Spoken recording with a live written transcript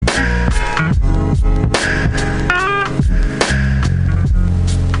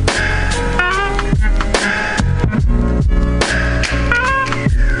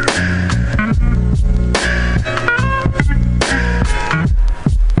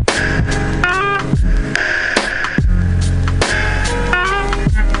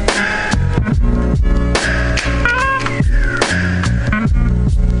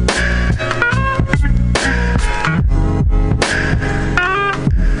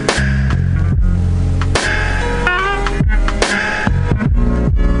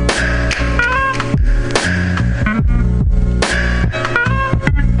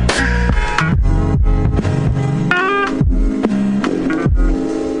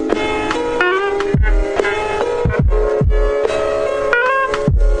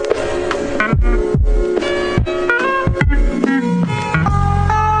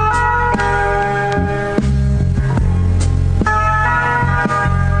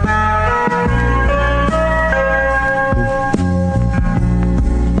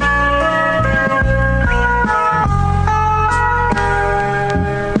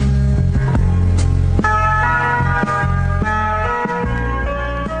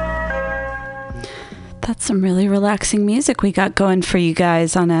That's some really relaxing music we got going for you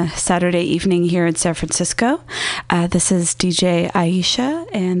guys on a Saturday evening here in San Francisco. This is DJ Aisha,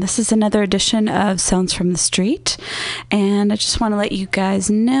 and this is another edition of Sounds from the Street. And I just want to let you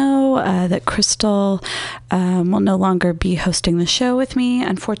guys know that Crystal will no longer be hosting the show with me,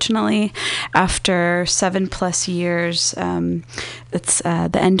 unfortunately. After 7+ years, it's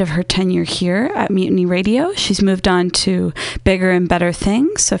the end of her tenure here at Mutiny Radio. She's moved on to bigger and better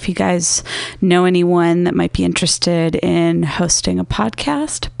things. So if you guys know anyone that might be interested in hosting a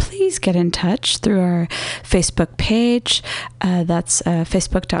podcast, please get in touch through our Facebook page. That's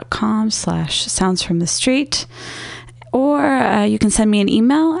facebook.com/soundsfromthestreet. Or you can send me an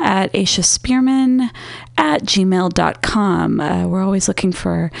email at aishaspearman@gmail.com. We're always looking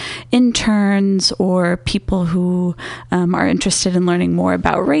for interns or people who are interested in learning more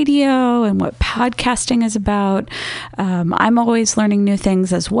about radio and what podcasting is about. I'm always learning new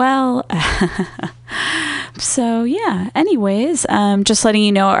things as well. So yeah, anyways, just letting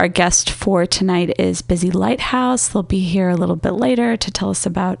you know our guest for tonight is Busy Lighthouse. They'll be here a little bit later to tell us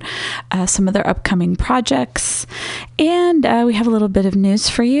about some of their upcoming projects. And we have a little bit of news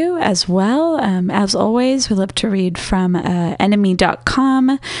for you as well. As always, we love to read from enemy.com,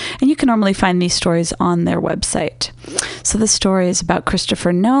 and you can normally find these stories on their website. So this story is about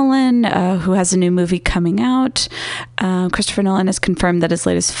Christopher Nolan, who has a new movie coming out. Christopher Nolan has confirmed that his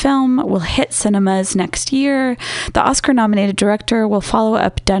latest film will hit cinemas next year. The Oscar-nominated director will follow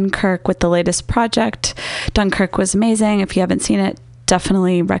up Dunkirk with the latest project. Dunkirk was amazing. If you haven't seen it,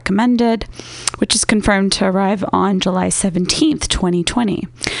 definitely recommended, which is confirmed to arrive on July 17th, 2020.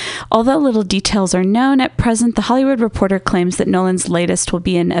 Although little details are known at present, The Hollywood Reporter claims that Nolan's latest will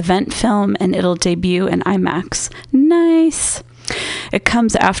be an event film and it'll debut in IMAX. Nice! It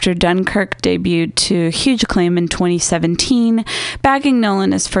comes after Dunkirk debuted to huge acclaim in 2017, bagging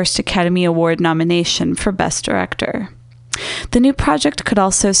Nolan his first Academy Award nomination for Best Director. The new project could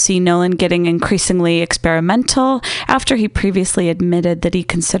also see Nolan getting increasingly experimental after he previously admitted that he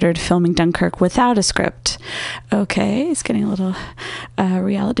considered filming Dunkirk without a script. Okay, he's getting a little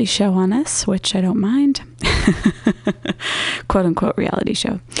reality show on us, which I don't mind. Quote-unquote reality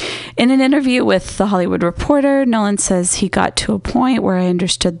show. In an interview with The Hollywood Reporter, Nolan says he got to a point where I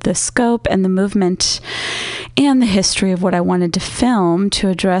understood the scope and the movement and the history of what I wanted to film to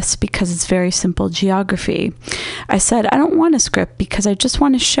address because it's very simple geography. I said, I don't want a script because I just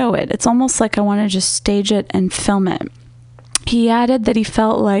want to show it. It's almost like I want to just stage it and film it. He added that he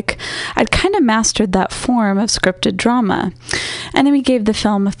felt like I'd kind of mastered that form of scripted drama. Enemy gave the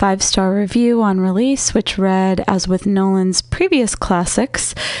film a 5-star review on release, which read, as with Nolan's previous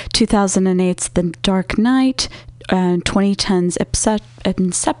classics, 2008's The Dark Knight, 2010's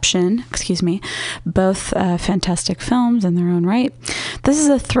Inception, both fantastic films in their own right. This is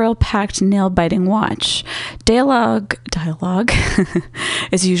a thrill-packed, nail-biting watch. Dialogue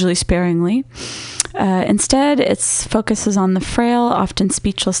is usually sparingly. Instead, its focus is on the frail, often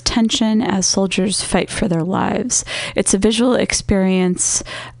speechless tension as soldiers fight for their lives. It's a visual experience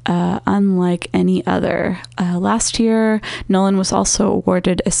unlike any other. Last year, Nolan was also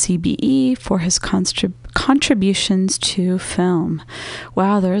awarded a CBE for his contributions to film.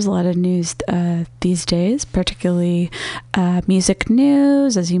 Wow, there's a lot of news these days, particularly music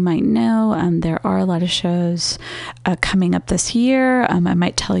news. As you might know, there are a lot of shows coming up this year. I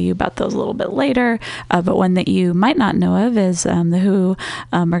might tell you about those a little bit later, but one that you might not know of is The Who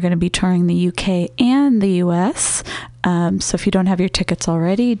are going to be touring the UK and the US. So if you don't have your tickets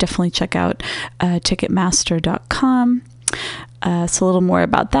already, definitely check out Ticketmaster.com. So a little more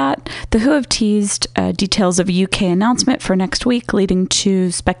about that. The Who have teased details of a UK announcement for next week, leading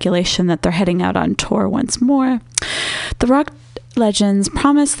to speculation that they're heading out on tour once more. The rock legends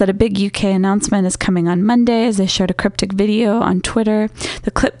promised that a big UK announcement is coming on Monday as they showed a cryptic video on Twitter.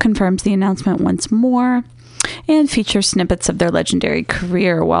 The clip confirms the announcement once more and features snippets of their legendary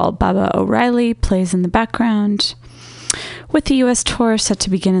career while Baba O'Reilly plays in the background. With the U.S. tour set to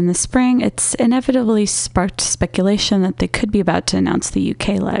begin in the spring, it's inevitably sparked speculation that they could be about to announce the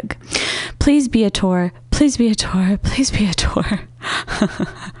UK leg. Please be a tour. Please be a tour. Please be a tour.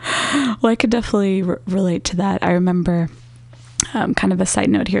 Well, I could definitely relate to that. I remember, kind of a side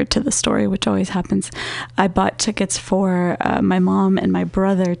note here to the story, which always happens. I bought tickets for my mom and my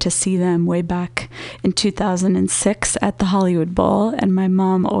brother to see them way back in 2006 at the Hollywood Bowl. And my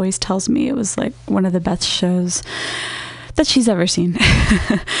mom always tells me it was like one of the best shows that she's ever seen.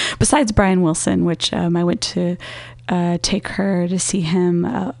 Besides Brian Wilson, which I went to take her to see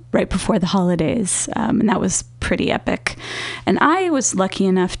him right before the holidays, and that was pretty epic. And I was lucky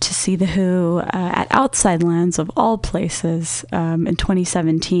enough to see The Who at Outside Lands of all places in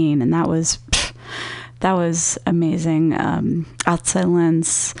 2017, and that was that was amazing. Outside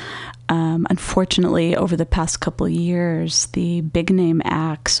Lands. Unfortunately, over the past couple of years, the big name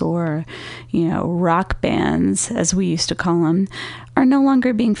acts, or, rock bands, as we used to call them, are no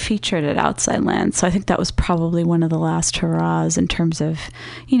longer being featured at Outside Lands. So I think that was probably one of the last hurrahs in terms of,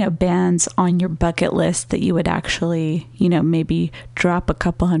 bands on your bucket list that you would actually, maybe drop a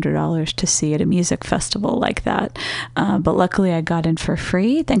couple $100 to see at a music festival like that. But luckily I got in for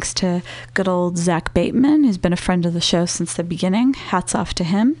free, thanks to good old Zach Bateman, who's been a friend of the show since the beginning. Hats off to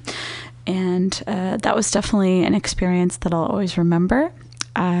him. And that was definitely an experience that I'll always remember.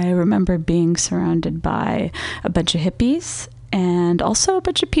 I remember being surrounded by a bunch of hippies and also a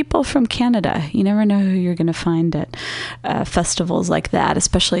bunch of people from Canada. You never know who you're going to find at festivals like that,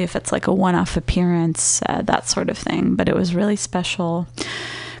 especially if it's like a one-off appearance, that sort of thing. But it was really special.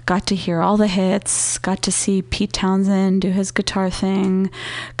 Got to hear all the hits, got to see Pete Townsend do his guitar thing,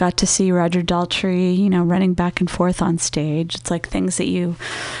 got to see Roger Daltrey, running back and forth on stage. It's like things that you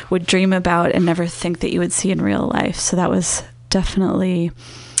would dream about and never think that you would see in real life. So that was definitely,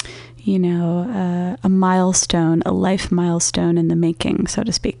 a milestone, a life milestone in the making, so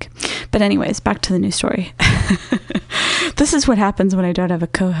to speak. But anyways, back to the news story. This is what happens when I don't have a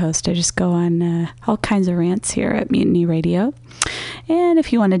co-host. I just go on all kinds of rants here at Mutiny Radio. And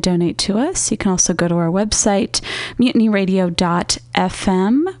if you want to donate to us, you can also go to our website,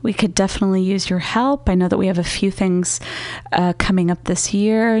 mutinyradio.fm. We could definitely use your help. I know that we have a few things coming up this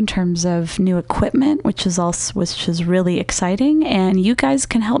year in terms of new equipment, which is really exciting, and you guys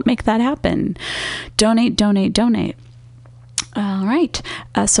can help make that happen. Donate, donate, donate. All right.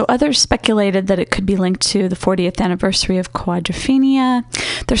 So others speculated that it could be linked to the 40th anniversary of Quadrophenia,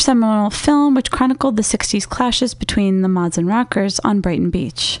 their seminal film, which chronicled the 60s clashes between the mods and rockers on Brighton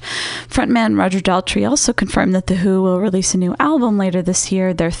Beach. Frontman Roger Daltrey also confirmed that The Who will release a new album later this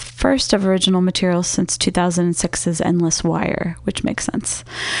year, their first of original material since 2006's Endless Wire, which makes sense.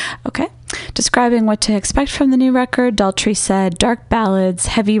 Okay. Describing what to expect from the new record, Daltrey said, dark ballads,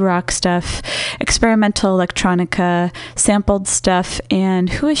 heavy rock stuff, experimental electronica, sampled stuff, and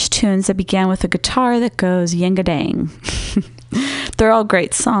Who-ish tunes that began with a guitar that goes yinga-dang. They're all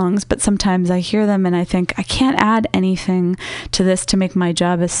great songs, but sometimes I hear them and I think, I can't add anything to this to make my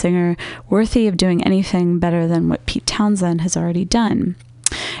job as singer worthy of doing anything better than what Pete Townsend has already done.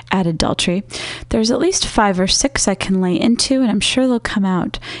 Added Daltrey. There's at least 5 or 6 I can lay into, and I'm sure they'll come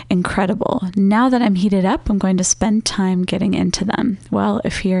out incredible. Now that I'm heated up, I'm going to spend time getting into them. Well,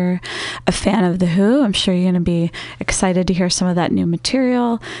 if you're a fan of The Who, I'm sure you're going to be excited to hear some of that new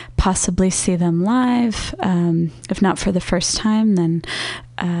material, possibly see them live. If not for the first time, then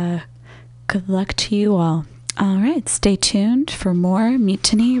good luck to you all. All right, stay tuned for more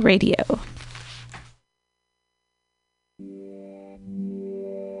Mutiny Radio.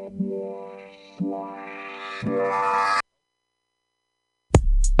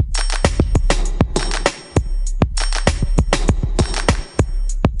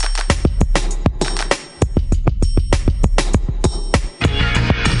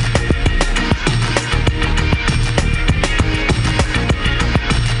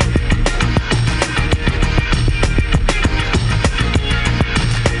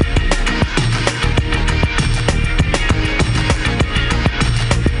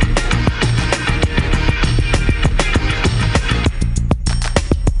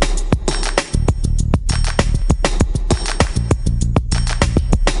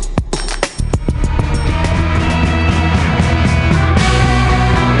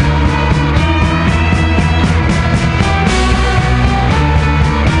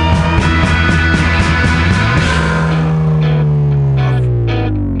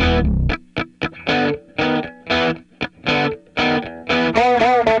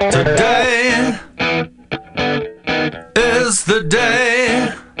 The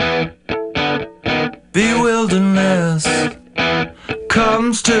day bewilderness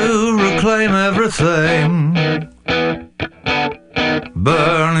comes to reclaim everything.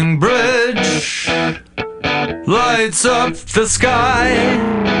 Burning bridge lights up the sky.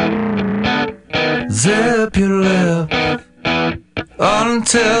 Zip your lip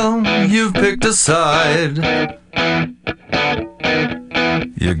until you've picked a side.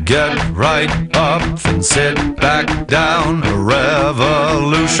 You get right up and sit back down. A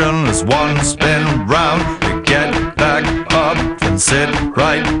revolution is one spin round. You get back up and sit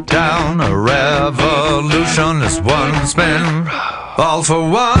right down. A revolution is one spin. All for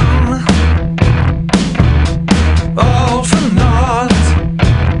one, all for naught.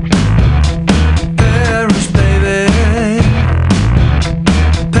 Perish, baby,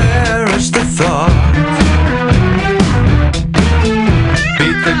 perish the thought.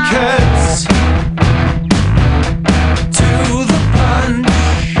 Beat the kids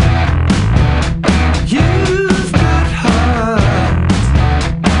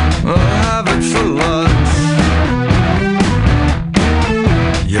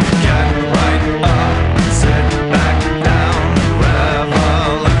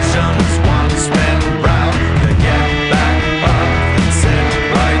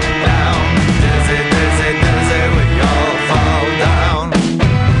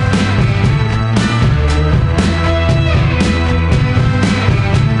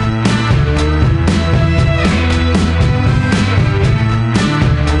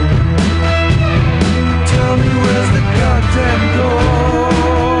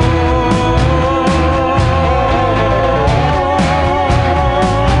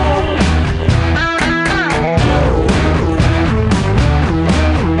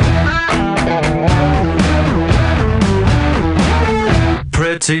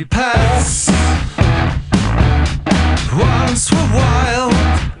city pets once were wild,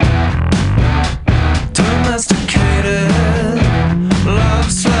 domesticated,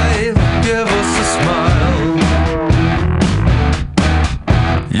 love slave, give us a smile.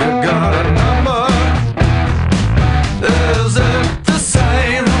 You got a number, is it the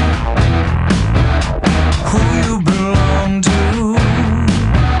same? Who you belong to?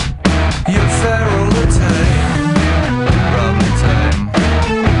 You're feral or tame, probably tame.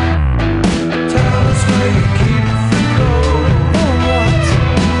 Tell us where you keep the gold, or what?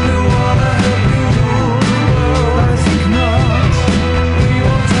 We wanna help you rule the world. I think not. We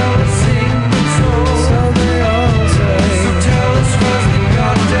won't tell a single soul, so they all say. So tell us where's the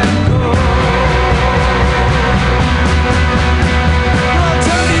goddamn gold.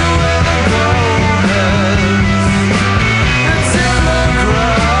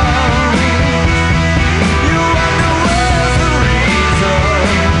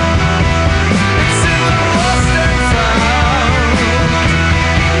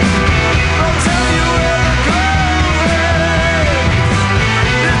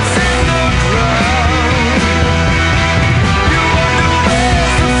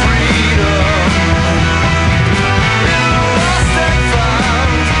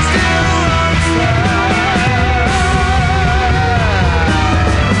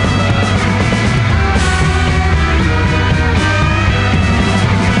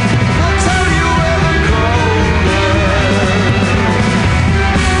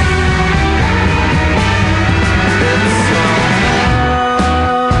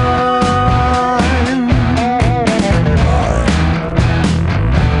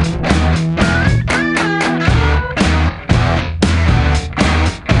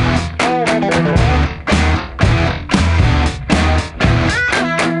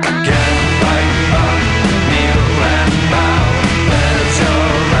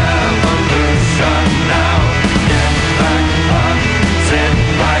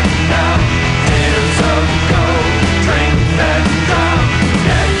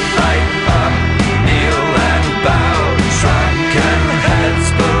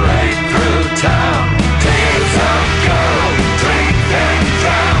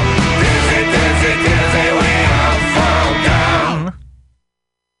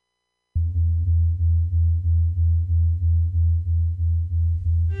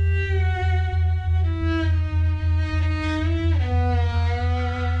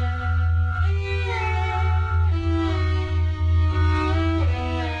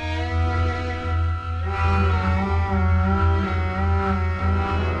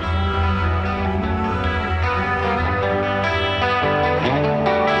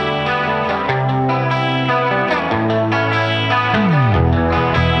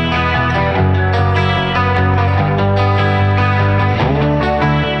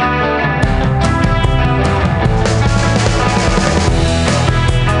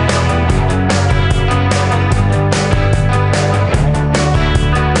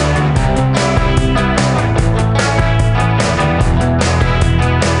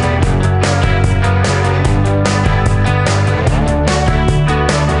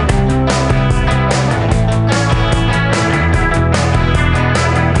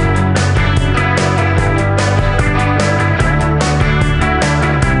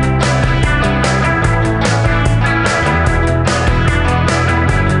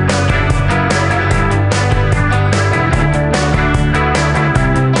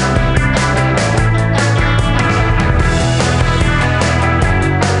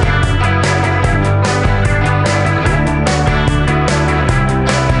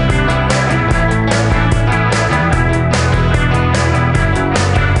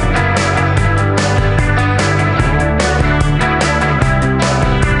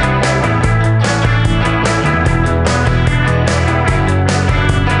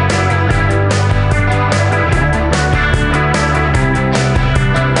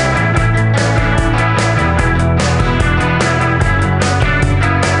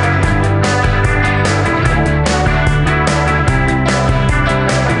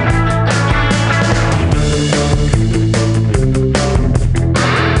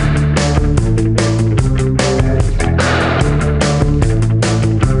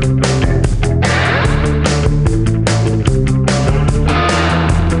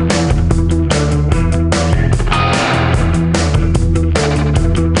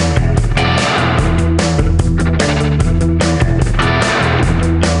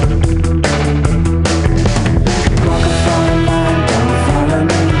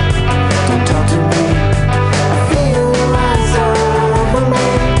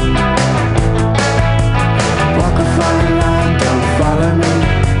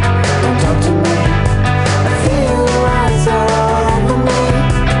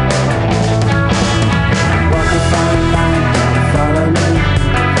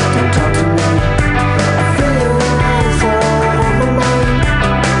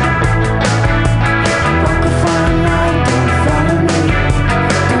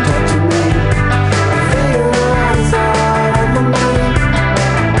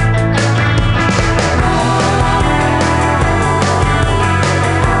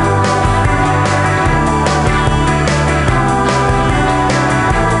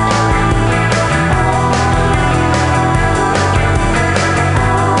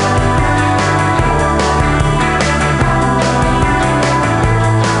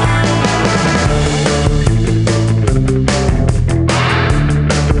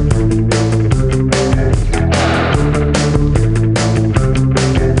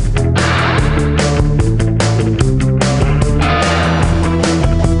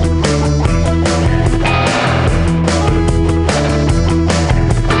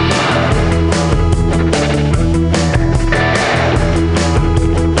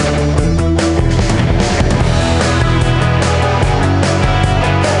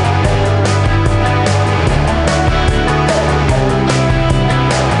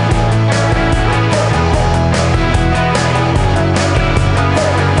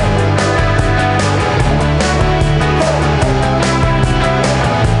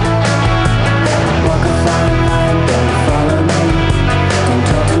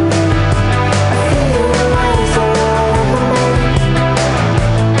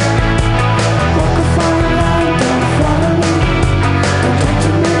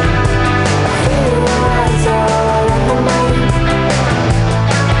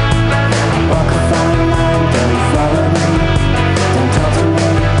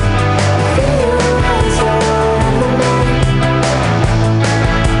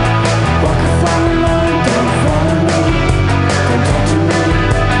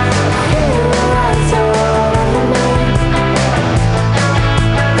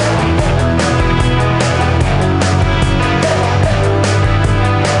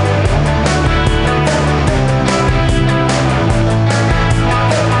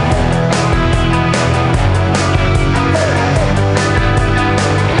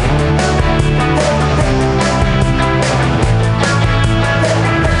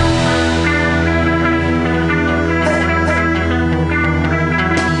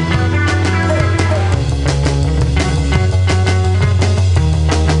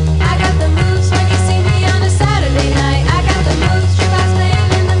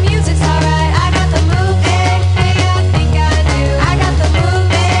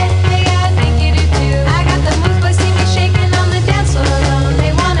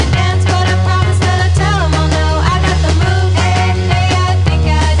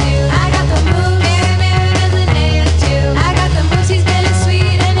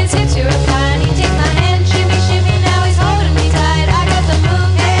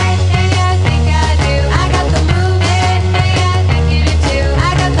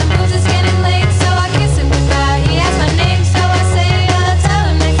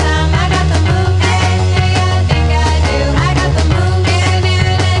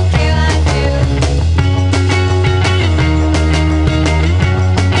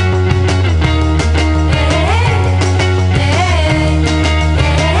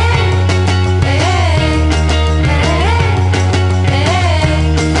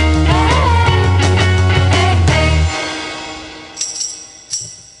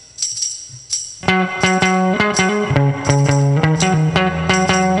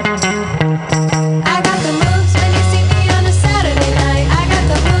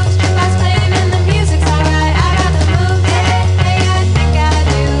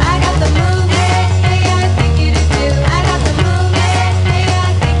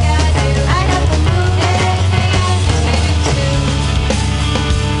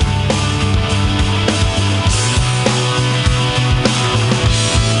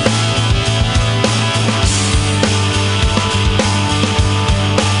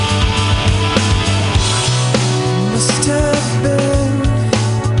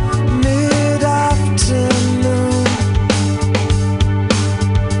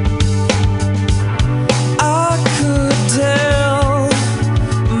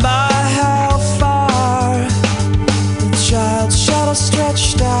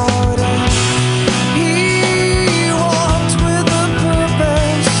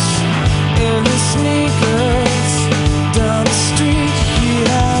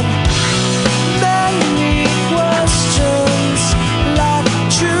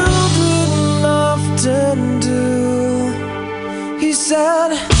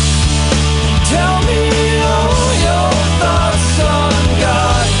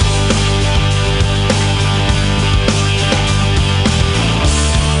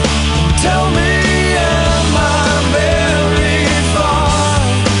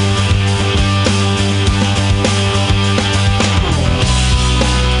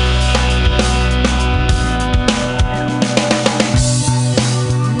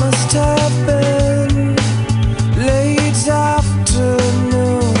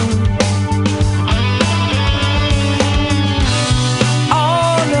 All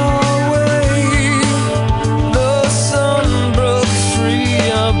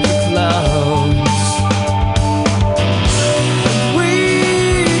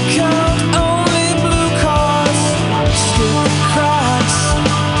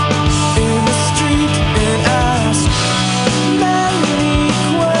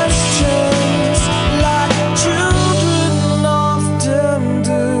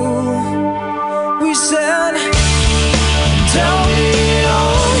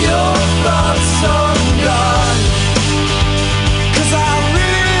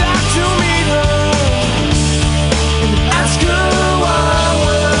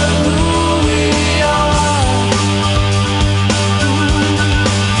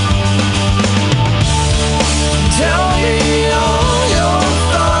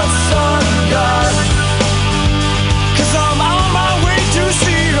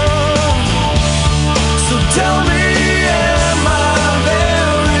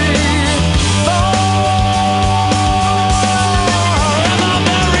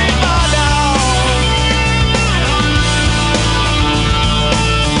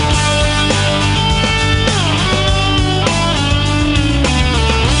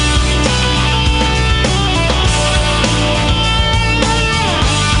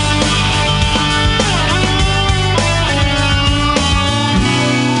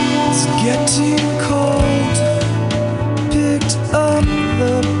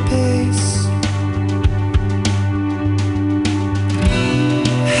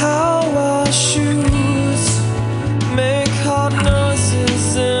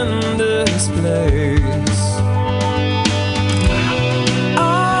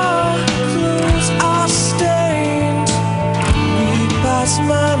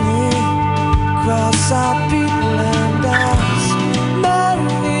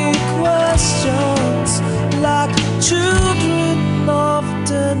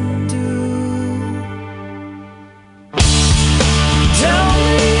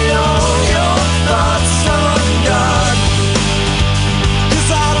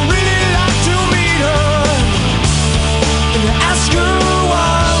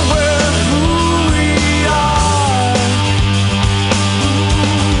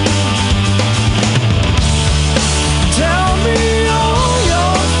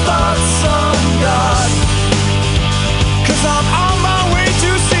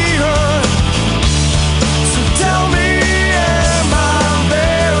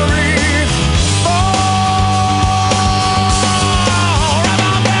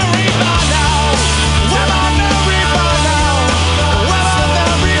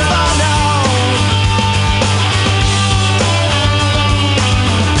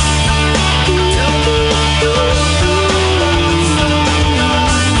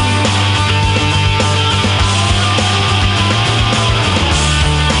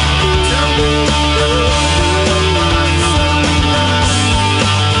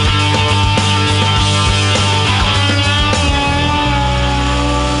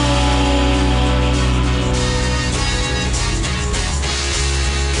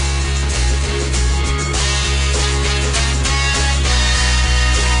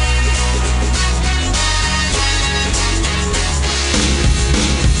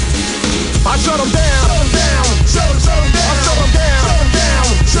shut them down. Shut them down. I shut them down.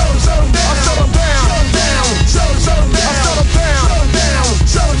 Shut them down. I shut them down. Shut them down. I shut them down.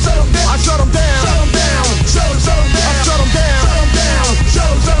 Shut them down. I shut them down. Shut them down. I shut them down.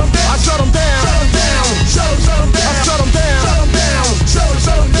 Shut them down. I shut them down. Shut them down. I shut them down. Shut them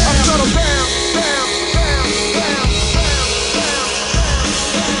down. I shut them down.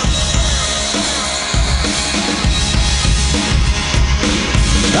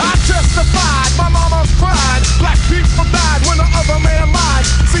 I testified, my mama's pride. Black people died when the other man lied.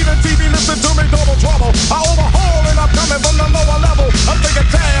 See the TV, listen to me, double trouble. I overhaul and I'm coming from the lower level. I'm thinking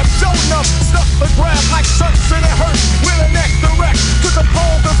tab, showing up, stuff the grab like shirts and it hurts. With a neck direct to the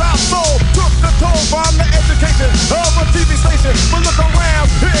pole, cause our soul took the toll from the education of a TV station. But look around,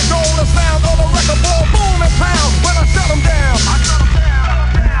 here it goes, the sound of the record ball, boom and pound. When I shut them down, I shut them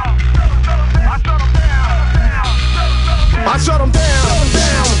down. I shut them down. I shut them down.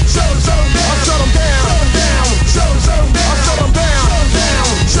 I shut them down. I shut them down. I shut them down.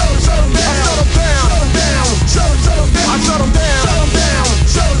 I shut them down. I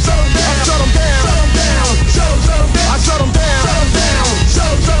shut them down. I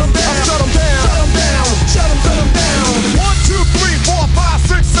shut them down. I shut them down. 1, 2, 3, 4, 5,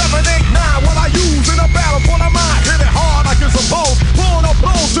 6, 7, 8, 9. What I use in a battle for the mind. Hit it hard like you're supposed. Pulling up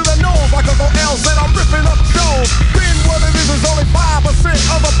blows to the nose like Uncle L said. I'm ripping up stones. Being what it is only 5%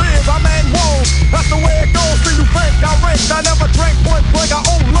 of the biz I man won't. That's the way it goes. See you think I ranked. I never drank point blank. I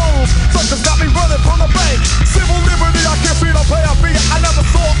own loans. Suckers got me running from the bank. Civil liberty, I can't see the player fee. I never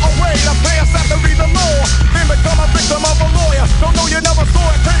saw a way to pay us after read the law. Then become a victim of a lawyer. Don't know you never saw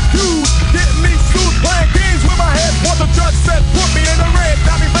it. Take views. Getting me sued. Playing games with my head. What the judge said. Put me in the red.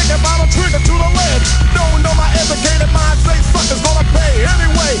 Got me thinking about a trigger to the lead. Don't know my educated mind. Say suckers gonna pay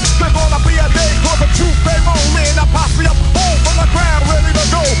anyway. There's gonna be a day cause the truth they roll in. I posse up home from the ground. Ready to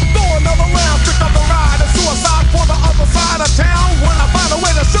go. Throw another round. Pick up the ride. And suicide for the other side of town. When I find a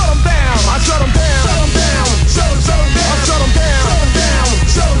way to shut them down. I shut them down. Shut them down. I shut them down. Shut them down.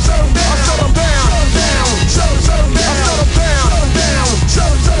 I shut them down. Shut them down. I shut them down. Shut them down. I shut them down.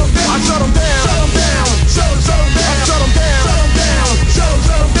 Shut them down.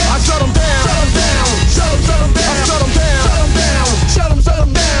 I shut them down. Shut them down. I shut them down. Shut them down. I shut them down. Shut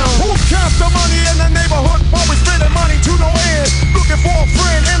them down. Who counts the money in the neighborhood while we spending money to no end? Looking for a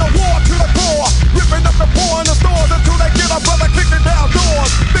friend in a war to the core. Ripping up the poor in the stores until they get a brother kicking down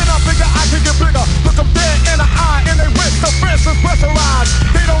doors. Then I figure I can get bigger. Look them dead in the eye and they wish the fence is pressurized.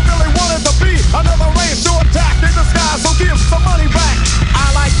 They don't really want it to be another racial attack in disguise, so give some money back. I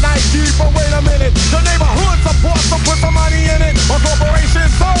like Nike, but wait a minute. The neighborhood supports, so put some money in it. A corporation,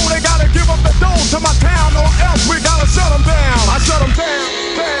 so they gotta give up the dough to my town or else we gotta shut them down. I shut them down.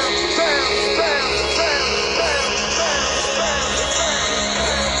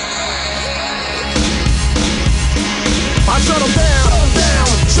 I shut them down.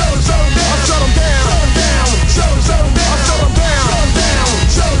 Shut them down. I shut them down. Shut them down. I shut them down.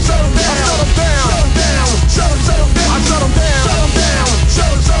 Shut them down. I shut them down. Shut them down. I shut them down. Shut them down. I shut them down. Shut them down.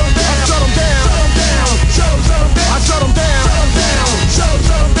 I shut them down. Shut them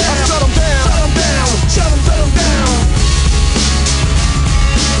down. I shut them down. Shut them down.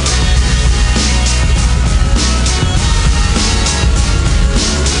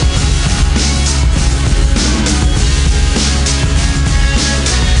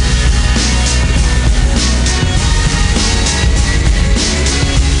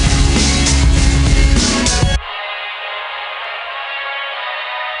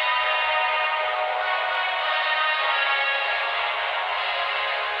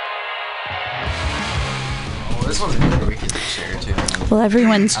 Well,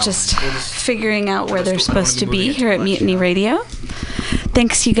 everyone's just figuring out where they're supposed to be here at Mutiny Radio.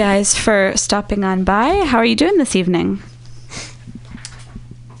 Thanks, you guys, for stopping on by. How are you doing this evening?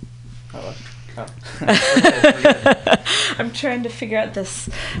 I'm trying to figure out this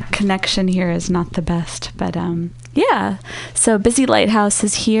connection here is not the best, but yeah. So Busy Lighthouse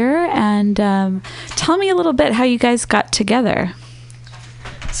is here, and tell me a little bit how you guys got together.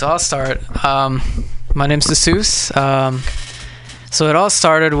 So I'll start. My name's Jesus. So it all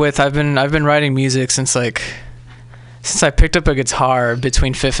started with I've been writing music since I picked up a guitar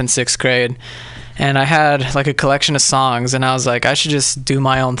between 5th and 6th grade, and I had like a collection of songs, and I was like, I should just do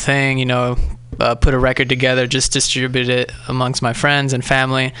my own thing, you know, put a record together, just distribute it amongst my friends and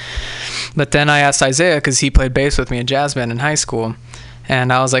family. But then I asked Isaiah, because he played bass with me in jazz band in high school,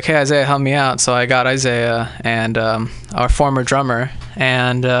 and I was like, hey, Isaiah, help me out. So I got Isaiah and our former drummer,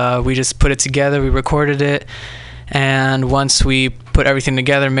 and we just put it together. We recorded it, and once we put everything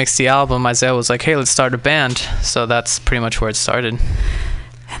together, mixed the album, Isaiah was like, hey, let's start a band. So that's pretty much where it started.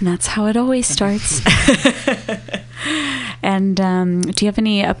 And that's how it always starts. And do you have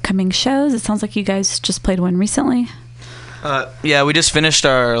any upcoming shows? It sounds like you guys just played one recently. Yeah, we just finished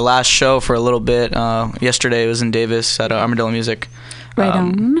our last show for a little bit. Yesterday it was in Davis at Armadillo Music. Right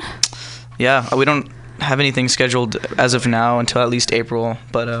on. Yeah, we don't have anything scheduled as of now until at least April.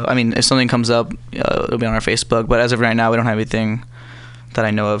 But, I mean, if something comes up, it'll be on our Facebook. But as of right now, we don't have anything that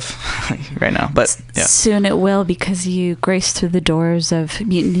I know of right now. But, yeah. Soon it will, because you graced through the doors of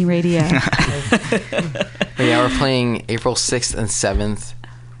Mutiny Radio. Yeah, we're playing April 6th and 7th.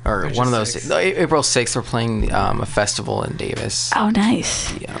 Or one of those. No, April 6th, we're playing a festival in Davis. Oh,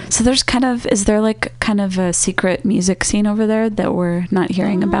 nice. Yeah. So there's is there like kind of a secret music scene over there that we're not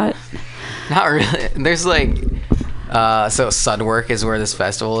hearing about? Not really. There's like, so Sunwork is where this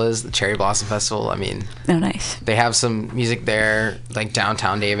festival is, the Cherry Blossom Festival. I mean, oh, nice. They have some music there, like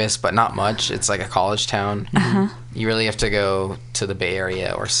downtown Davis, but not much. It's like a college town. Uh-huh. You really have to go to the Bay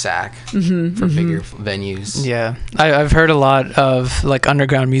Area or SAC for bigger venues. Yeah, I've heard a lot of like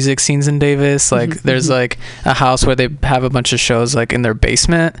underground music scenes in Davis. Like there's like a house where they have a bunch of shows like in their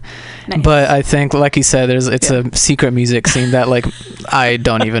basement. Nice. But I think, like you said, it's a secret music scene that like I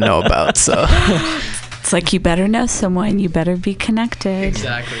don't even know about. So it's like, you better know someone. You better be connected.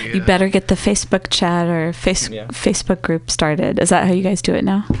 Exactly. Yeah. You better get the Facebook chat or Facebook group started. Is that how you guys do it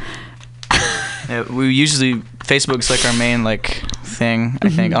now? Yeah, we usually, Facebook's like our main like thing. I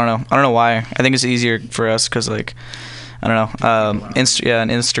think I don't know why. I think it's easier for us because like I don't know.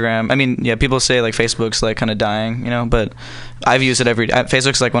 And Instagram. I mean, yeah, people say like Facebook's like kind of dying, but I've used it every day.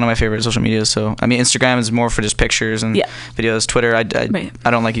 Facebook's like one of my favorite social medias. So I mean, Instagram is more for just pictures and videos. Twitter, I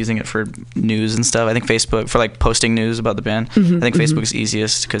don't like using it for news and stuff. I think Facebook for like posting news about the band. I think Facebook's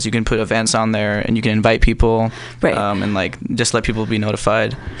easiest because you can put events on there and you can invite people, and like just let people be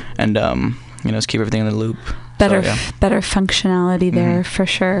notified and just keep everything in the loop. Better functionality there for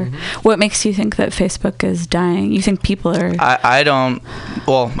sure. What makes you think that Facebook is dying? You think people are? I don't.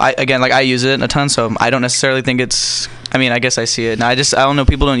 Well, I use it a ton, so I don't necessarily think it's. I mean, I guess I see it, and I don't know.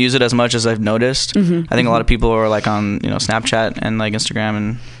 People don't use it as much as I've noticed. I think a lot of people are like on Snapchat and like Instagram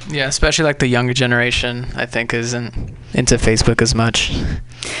and. Yeah, especially like the younger generation, I think, isn't into Facebook as much.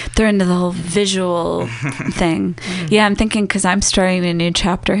 They're into the whole visual thing. Yeah, I'm thinking because I'm starting a new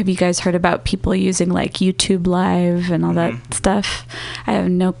chapter. Have you guys heard about people using like YouTube Live and all that stuff? I have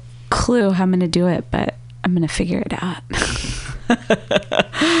no clue how I'm going to do it, but I'm going to figure it out.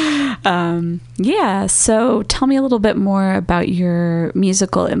 Yeah, so tell me a little bit more about your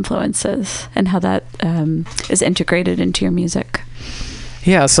musical influences and how that is integrated into your music.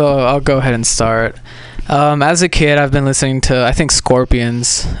 Yeah, so I'll go ahead and start. As a kid, I've been listening to, I think,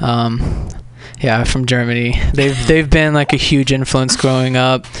 Scorpions. From Germany. They've been like a huge influence growing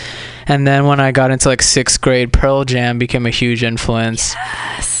up. And then when I got into like 6th grade, Pearl Jam became a huge influence.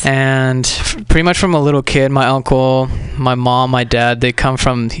 Yes. And pretty much from a little kid, my uncle, my mom, my dad, they come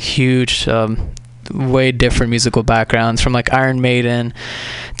from huge, way different musical backgrounds, from like Iron Maiden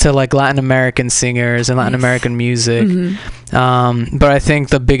to like Latin American singers and Latin American music. But I think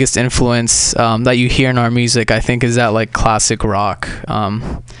the biggest influence that you hear in our music, I think, is that like classic rock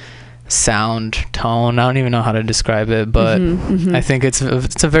sound, tone. I don't even know how to describe it, but I think it's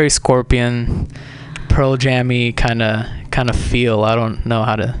a very Scorpion, Pearl Jammy kind of feel. I don't know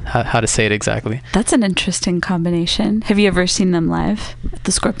how to say it exactly. That's an interesting combination. Have you ever seen them live,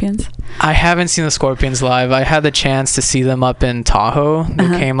 the Scorpions? I haven't seen the Scorpions live. I had the chance to see them up in Tahoe. They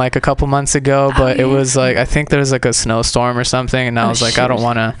came like a couple months ago, but it was like, I think there was like a snowstorm or something, and I was like, I don't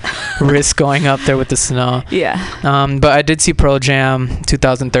want to risk going up there with the snow. Yeah. But I did see Pearl Jam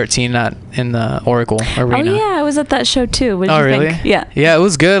 2013 in the Oracle Arena. Oh yeah, I was at that show too. What did you really? think? Yeah. Yeah, it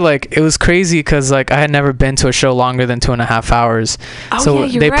was good. Like, it was crazy because like I had never been to a show longer than 2.5 hours. So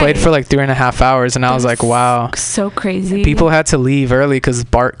they played for like 3.5 hours, and I was like, wow, so crazy. People had to leave early because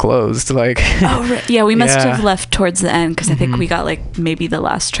BART closed. Like, yeah, we must have left towards the end because I think we got like maybe the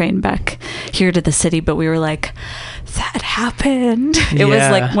last train back here to the city, but we were like, that happened. It was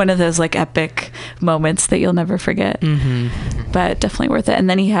like one of those like epic moments that you'll never forget. But definitely worth it. And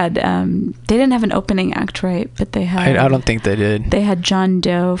then he had they didn't have an opening act, right? But they had I don't think they did. They had John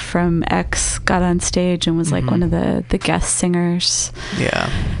Doe from X got on stage and was like one of the guest singers.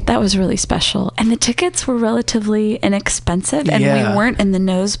 Yeah, that was really special. And the tickets were relatively inexpensive, and we weren't in the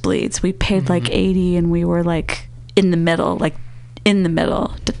nosebleeds. We paid like $80, and we were like in the middle,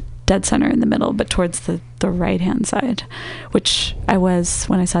 dead center in the middle, but towards the right hand side, which I was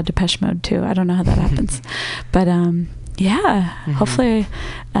when I saw Depeche Mode too. I don't know how that happens, but hopefully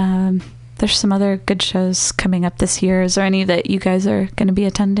there's some other good shows coming up this year. Is there any that you guys are going to be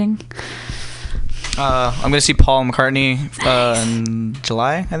attending? I'm gonna see Paul McCartney in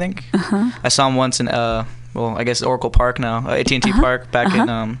July, I think. I saw him once in I guess Oracle Park now, AT&T Park back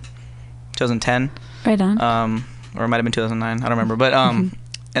in 2010. Right on. Or it might have been 2009. I don't remember. But and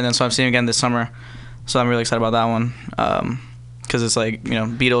then so I'm seeing him again this summer, so I'm really excited about that one. Because it's like, you know,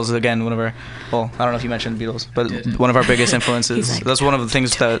 Beatles is again one of our, well, I don't know if you mentioned Beatles, but one of our biggest influences. Like, that's one of the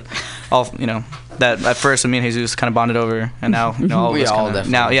things that that at first me and Jesus kind of bonded over, and now, you know, all of We us all kinda,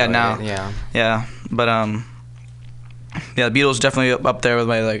 definitely now, enjoy it, yeah. But the Beatles definitely up there with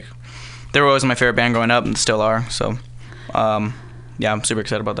my, like, they were always my favorite band growing up and still are. So, I'm super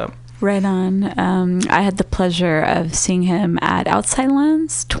excited about that. Right on. I had the pleasure of seeing him at Outside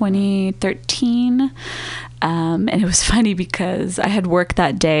Lands 2013. And it was funny because I had work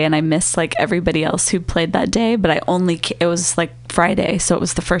that day and I missed like everybody else who played that day, but it was like Friday, so it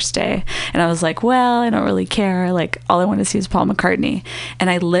was the first day, and I was like, well, I don't really care, like all I want to see is Paul McCartney, and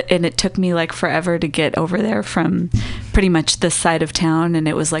it took me like forever to get over there from pretty much this side of town, and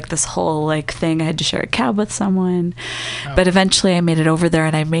it was like this whole like thing. I had to share a cab with someone, but eventually I made it over there,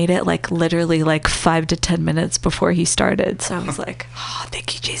 and I made it like literally like 5 to 10 minutes before he started, so I was like, oh,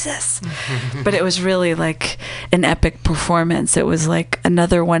 thank you, Jesus. But it was really like an epic performance. It was like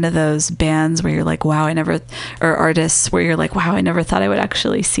another one of those bands where you're like, wow, or artists where you're like, wow, I never thought I would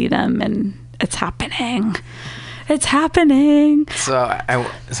actually see them, and it's happening. It's happening. So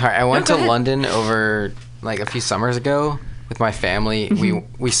I went to London over like a few summers ago with my family.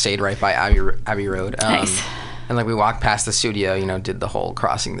 We stayed right by Abbey Road. Nice. And like we walked past the studio, you know, did the whole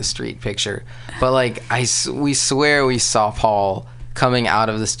crossing the street picture. But like we swear we saw Paul coming out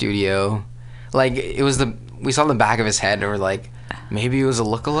of the studio. Like we saw the back of his head, and we're like, maybe it was a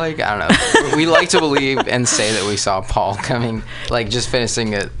lookalike. I don't know. We like to believe and say that we saw Paul coming, like just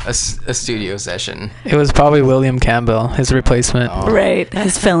finishing a studio session. It was probably William Campbell, his replacement. Oh. Right,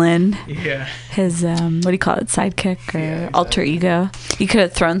 his fill-in. Yeah. His what do you call it, sidekick or alter ego? You could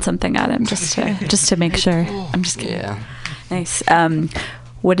have thrown something at him just to make sure. I'm just kidding. Yeah. Nice.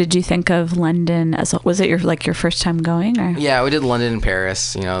 What did you think of London? Was it your first time going? Or? Yeah, we did London and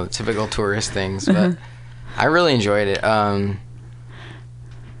Paris. You know, typical tourist things, but I really enjoyed it.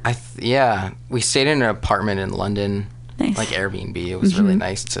 We stayed in an apartment in London, Nice. like Airbnb. It was really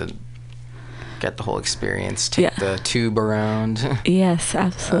nice to get the whole experience, take the tube around. Yes,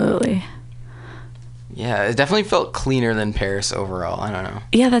 absolutely. Yeah, it definitely felt cleaner than Paris overall. I don't know.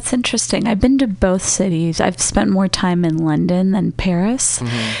 Yeah, that's interesting. I've been to both cities. I've spent more time in London than Paris.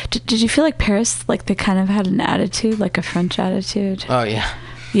 Did you feel like Paris, like they kind of had an attitude, like a French attitude? Oh, yeah.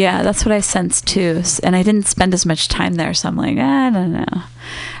 Yeah, that's what I sensed too. And I didn't spend as much time there, so I'm like, I don't know.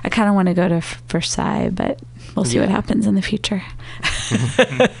 I kind of want to go to Versailles, but we'll see what happens in the future.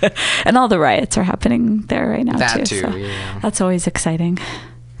 And all the riots are happening there right now That too. too, So yeah. that's always exciting.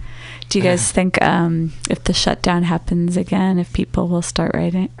 Do you guys think if the shutdown happens again, if people will start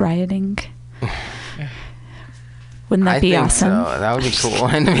rioting? Wouldn't that be awesome? So. That would be cool.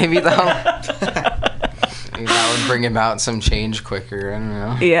 And maybe that would bring about some change quicker. I don't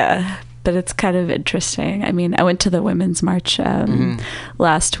know. Yeah, but it's kind of interesting. I mean, I went to the Women's March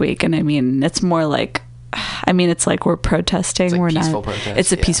last week, and I mean, it's more like, it's like we're protesting. It's like we're peaceful not. protest,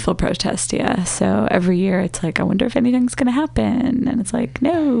 It's a yeah. peaceful protest, yeah. So every year, it's like, I wonder if anything's gonna happen, and it's like,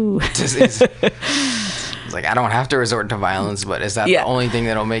 no. It's like, I don't have to resort to violence, but is that the only thing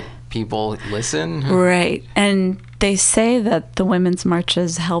that'll make people listen? Right. And they say that the women's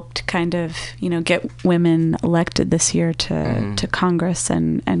marches helped kind of, get women elected this year to Congress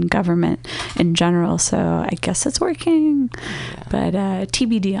and government in general. So I guess it's working, but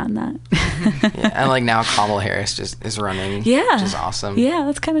TBD on that. And like now Kamala Harris just is running, which is awesome. Yeah,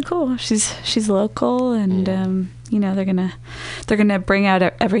 that's kind of cool. She's local, and they're gonna bring out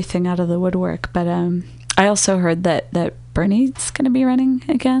everything out of the woodwork. But I also heard that Bernie's gonna be running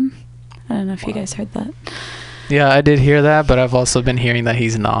again. I don't know if you guys heard that. Yeah, I did hear that, but I've also been hearing that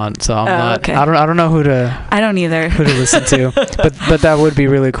he's not. So I'm not. Okay. I don't know who to. I don't either. Who to listen to, but that would be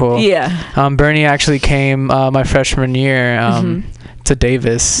really cool. Yeah. Bernie actually came my freshman year to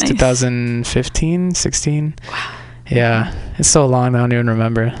Davis, Nice. 2015, 16. Wow. Yeah, it's so long. I don't even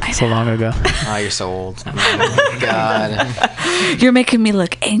remember. So long ago. Oh, you're so old. Oh my God. You're making me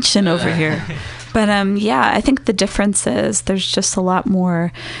look ancient over here. But I think the difference is there's just a lot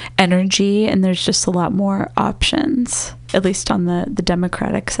more energy, and there's just a lot more options, at least on the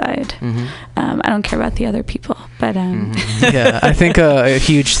Democratic side. I don't care about the other people, but Yeah, I think a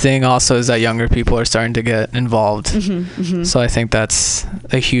huge thing also is that younger people are starting to get involved. So I think that's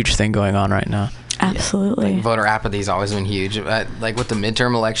a huge thing going on right now. Absolutely. Like, voter apathy's always been huge. Like with the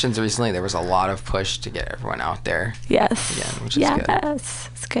midterm elections recently, there was a lot of push to get everyone out there. Yes. Again, which is good. Yes,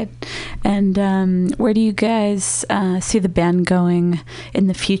 it's good. And where do you guys see the band going in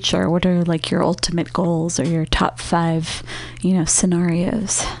the future? What are like your ultimate goals or your top 5,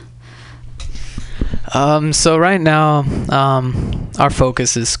 scenarios? So right now, our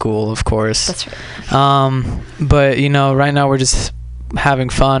focus is school, of course. That's right. But right now we're just having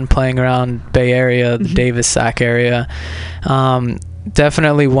fun playing around Bay Area, the Davis Sac area.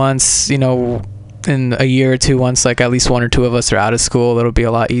 Definitely once, in a year or two, once like at least 1 or 2 of us are out of school, it'll be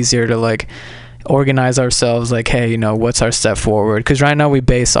a lot easier to like organize ourselves, like, hey, what's our step forward? Because right now we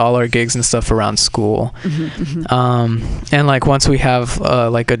base all our gigs and stuff around school. And like once we have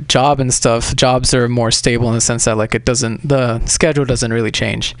like a job and stuff, jobs are more stable in the sense that like the schedule doesn't really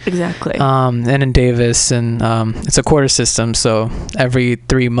change. Exactly. And in Davis, and it's a quarter system, so every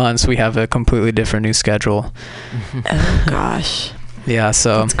 3 months we have a completely different new schedule. Oh gosh. Yeah,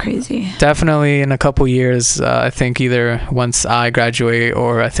 so that's crazy. Definitely in a couple years, I think either once I graduate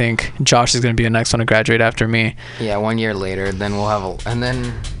or I think Josh is going to be the next one to graduate after me. Yeah, 1 year later, then we'll have and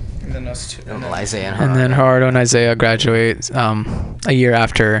then us two. Isaiah and Gerardo. And then Gerardo and Isaiah graduate a year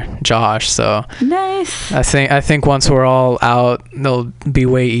after Josh. So nice. I think once we're all out, it'll be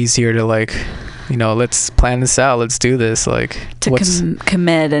way easier to like, let's plan this out. Let's do this. Like to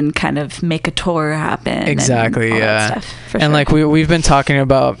commit and kind of make a tour happen. Exactly. And all yeah. that stuff, for and sure. like we've been talking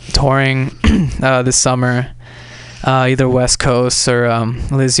about touring this summer, either West Coast or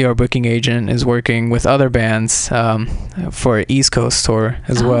Lizzie, our booking agent, is working with other bands for an East Coast tour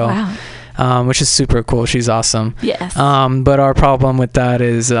as well. Wow. Which is super cool. She's awesome. Yes. But our problem with that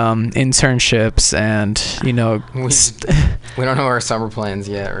is internships and, we don't know our summer plans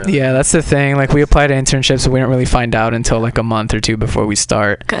yet, really. Yeah, that's the thing. Like, we apply to internships, and we don't really find out until like a month or 2 before we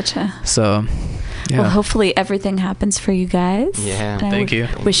start. Gotcha. So, yeah. Well, hopefully everything happens for you guys. Yeah. And Thank you.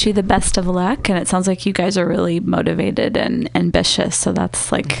 Wish you the best of luck. And it sounds like you guys are really motivated and ambitious. So that's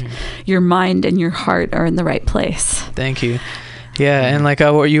like your mind and your heart are in the right place. Thank you. Yeah, and like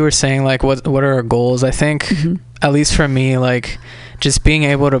what you were saying, like what are our goals? I think, at least for me, like just being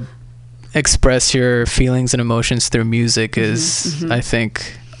able to express your feelings and emotions through music is, I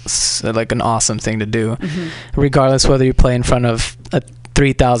think, like an awesome thing to do. Regardless whether you play in front of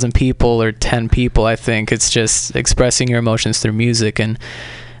 3,000 people or 10 people, I think it's just expressing your emotions through music and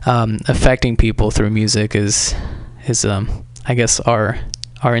affecting people through music is I guess our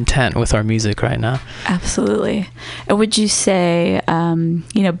intent with our music right now. Absolutely. And would you say,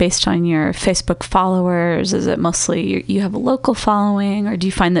 based on your Facebook followers, is it mostly you have a local following, or do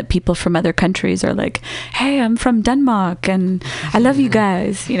you find that people from other countries are like, hey, I'm from Denmark and I love you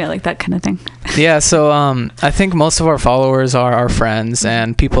guys, like that kind of thing? Yeah, so I think most of our followers are our friends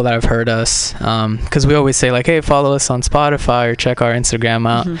and people that have heard us, because we always say like, hey, follow us on Spotify or check our Instagram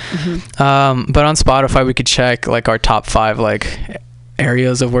out. But on Spotify, we could check like our top 5 like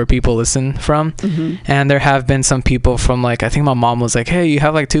areas of where people listen from, and there have been some people from like, I think my mom was like, hey, you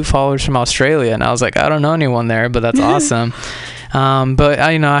have like 2 followers from Australia, and I was like, I don't know anyone there, but that's awesome. But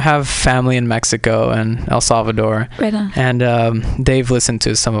I have family in Mexico and El Salvador, Right on. and they've listened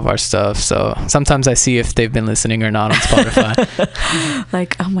to some of our stuff, so sometimes I see if they've been listening or not on Spotify.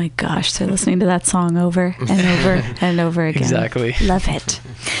 Like, oh my gosh, they're listening to that song over and over and over again. Exactly. Love it.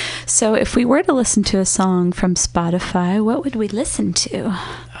 So if we were to listen to a song from Spotify, what would we listen to?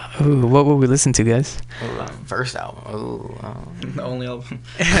 Ooh, what would we listen to, guys? First album. The only album.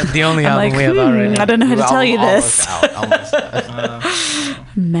 The only I'm album like, we have out right now. I don't know how to tell you this. Almost.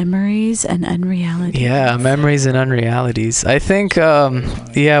 Memories and Unrealities. Yeah, Memories and Unrealities. I think,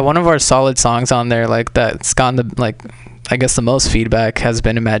 one of our solid songs on there, like that's gotten I guess the most feedback has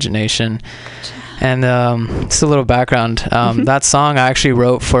been Imagination. And just a little background. That song I actually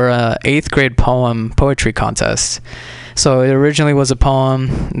wrote for a 8th grade poetry contest. So it originally was a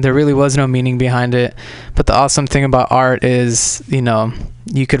poem. There really was no meaning behind it. But the awesome thing about art is,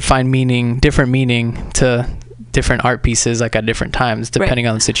 you could find different meaning to different art pieces like at different times depending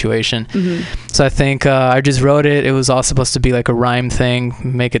on the situation. So I think I just wrote it. It was all supposed to be like a rhyme thing,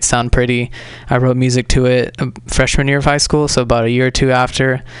 make it sound pretty. I wrote music to it freshman year of high school, so about a year or 2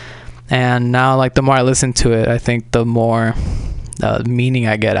 after. And now, like, the more I listen to it, I think the more meaning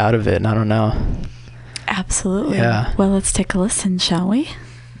I get out of it. And I don't know. Absolutely. Yeah. Well, let's take a listen, shall we?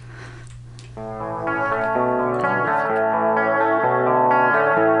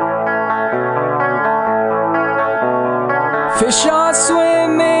 Fish are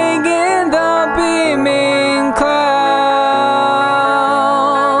swimming in the beaming clouds.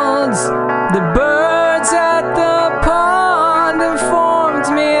 The birds at the pond informed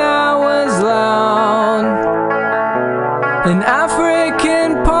me I was loud. In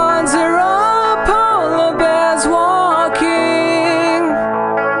African ponds there are polar bears walking.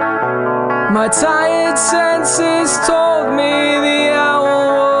 My tired senses told me the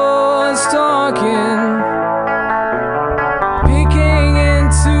owl was talking. Peeking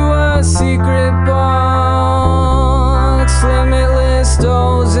into a secret box, limitless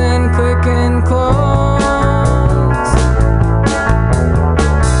doors and click and close.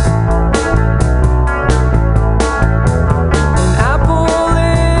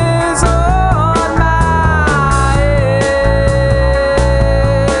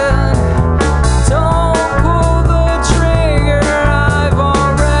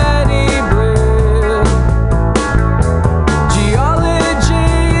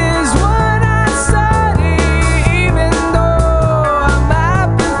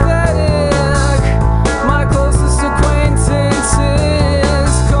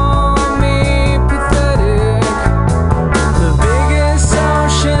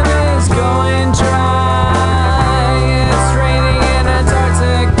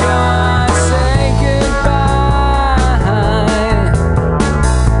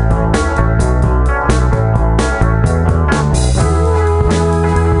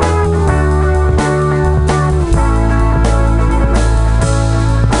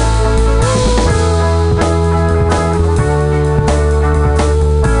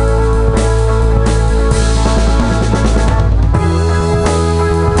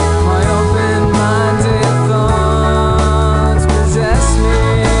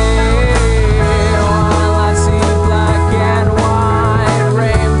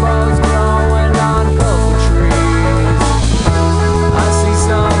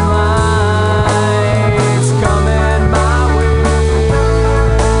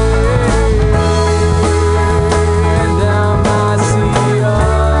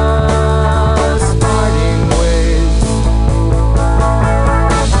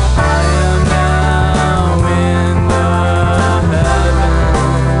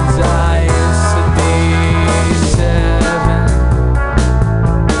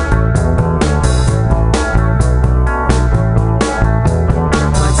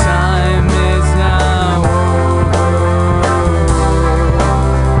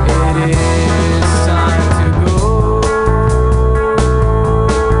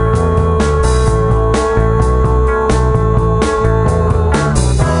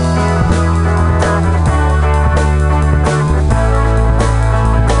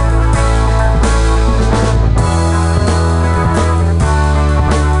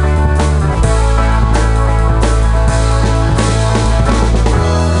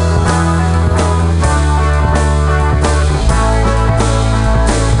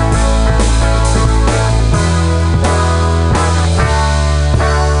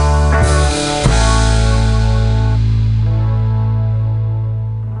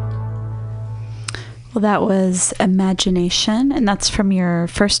 Well, that was Imagination, and that's from your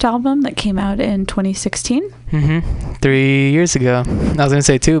first album that came out in 2016. 3 years ago. I was going to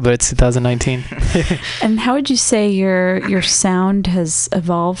say 2, but it's 2019. And how would you say your sound has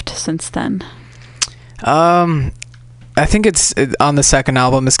evolved since then? I think it's on the second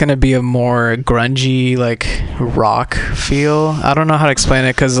album. It's gonna be a more grungy, like rock feel. I don't know how to explain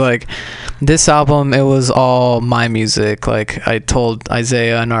it because like this album, it was all my music. Like I told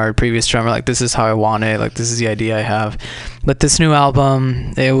Isaiah and our previous drummer, like this is how I want it. Like this is the idea I have. But this new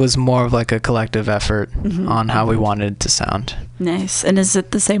album, it was more of like a collective effort on how we wanted it to sound. Nice. And is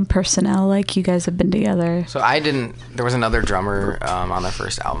it the same personnel? Like you guys have been together? So there was another drummer on the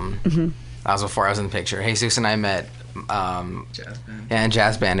first album. That was before I was in the picture. Jesus and I met jazz band. Yeah, in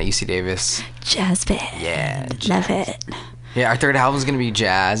jazz band at UC Davis. Jazz band. Yeah. Love it. Yeah, our third album's going to be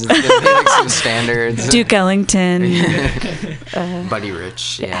jazz. It's going to be like some standards. Duke Ellington. Buddy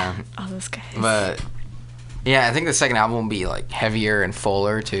Rich, yeah. All those guys. But, yeah, I think the second album will be like heavier and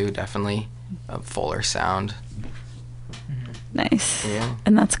fuller too, definitely. A fuller sound. Nice. Yeah.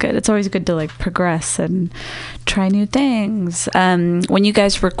 And that's good. It's always good to like progress and try new things. When you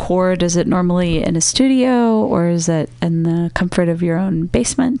guys record, is it normally in a studio or is it in the comfort of your own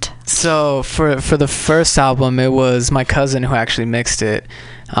basement? So for the first album, it was my cousin who actually mixed it.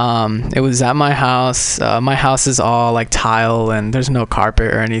 It was at my house. My house is all like tile and there's no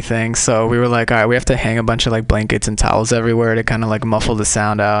carpet or anything. So we were like, all right, we have to hang a bunch of like blankets and towels everywhere to kind of like muffle the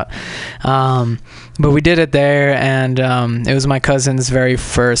sound out. But we did it there, and it was my cousin's very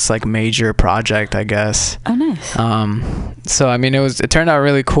first like major project, I guess. Oh, nice. So I mean, it turned out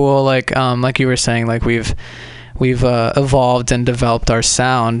really cool. Like you were saying, like we've we've evolved and developed our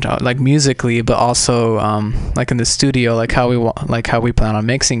sound, like musically, but also like in the studio, like how we plan on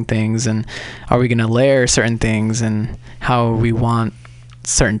mixing things, and are we gonna layer certain things, and how we want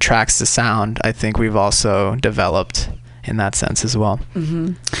certain tracks to sound. I think we've also developed in that sense as well.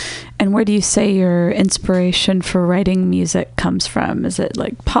 Mm-hmm. And where do you say your inspiration for writing music comes from? Is it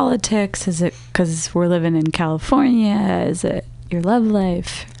like politics? Is it because we're living in California? Is it your love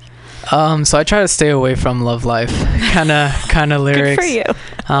life? So I try to stay away from love life kind of lyrics. Good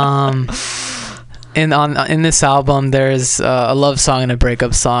for you. In this album, there's a love song and a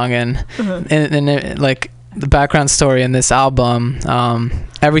breakup song, and like the background story in this album,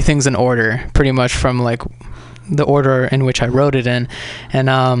 everything's in order, pretty much from like the order in which I wrote it in. And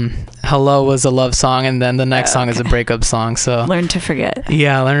Hello was a love song, and then the next song is a breakup song. So Learn to Forget.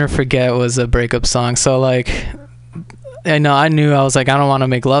 Yeah, Learn to Forget was a breakup song. So like, I knew I was like, I don't want to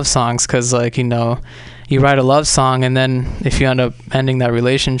make love songs, because like, you know, you write a love song, and then if you end up ending that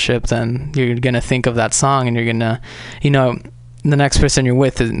relationship, then you're gonna think of that song, and you're gonna, you know, the next person you're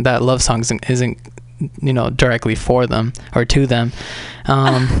with, that love song isn't you know, directly for them or to them.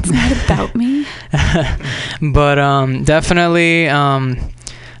 It's not about me. But definitely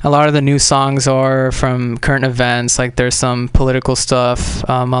a lot of the new songs are from current events. Like there's some political stuff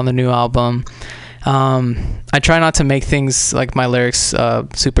on the new album. I try not to make things like my lyrics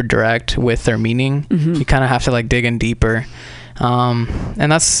super direct with their meaning. Mm-hmm. You kind of have to like dig in deeper.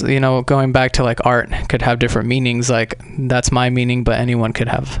 And that's, you know, going back to like art could have different meanings. Like that's my meaning, but anyone could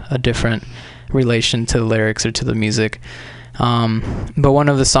have a different relation to the lyrics or to the music. But one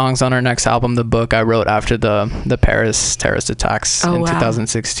of the songs on our next album, The Book, I wrote after the Paris terrorist attacks in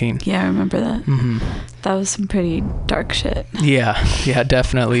 2016. Yeah, I remember that. Mm-hmm. That was some pretty dark shit. Yeah,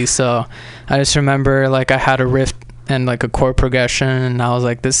 definitely. So I just remember like I had a riff and like a chord progression, and I was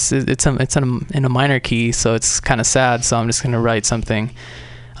like, it's in a minor key, so it's kind of sad. So I'm just gonna write something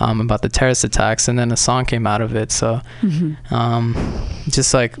about the terrorist attacks, and then a song came out of it. So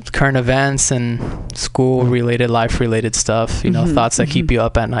just like current events and school related, life related stuff, you know, thoughts that keep you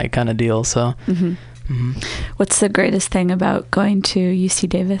up at night kind of deal. So what's the greatest thing about going to UC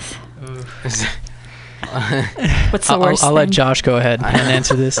Davis? What's the worst I'll thing? let Josh go ahead and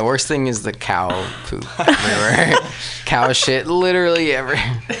answer this. The worst thing is the cow poop everywhere. Cow shit literally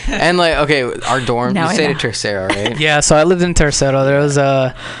everywhere. And like, okay, our dorm, Now you I stayed know. at Tercero, right? Yeah, so I lived in Tercero. There was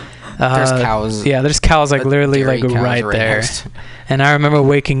there's cows. Yeah, there's cows like literally like Dairy cows right there. next. And I remember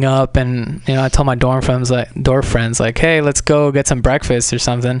waking up, and you know, I told my dorm friends like, hey, let's go get some breakfast or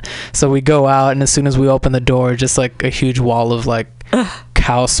something. So we go out, and as soon as we open the door, just like a huge wall of like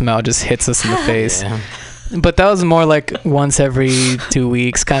cow smell just hits us in the face. Yeah. But that was more like once every 2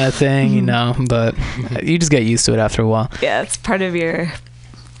 weeks kind of thing, you know. But you just get used to it after a while. Yeah, it's part of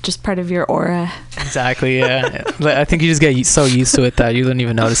your aura. Exactly. Yeah. I think you just get so used to it that you don't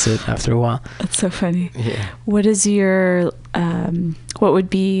even notice it after a while. That's so funny. Yeah. What is your what would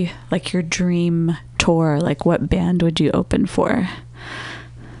be like your dream tour? Like what band would you open for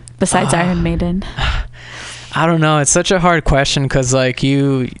besides Iron Maiden? I don't know. It's such a hard question, because like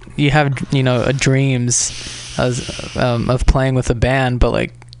you have, you know, dreams of playing with a band, but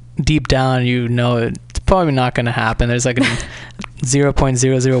like deep down you know it's probably not going to happen. There's like a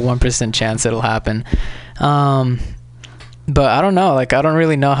 0.001% chance it'll happen. But I don't know. Like I don't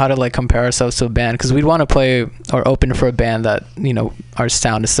really know how to like compare ourselves to a band, because we'd want to play or open for a band that, you know, our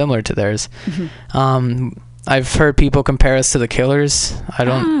sound is similar to theirs. I've heard people compare us to the Killers. I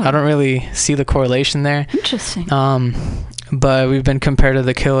don't really see the correlation there. Interesting. But we've been compared to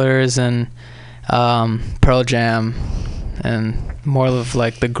the Killers and Pearl Jam, and more of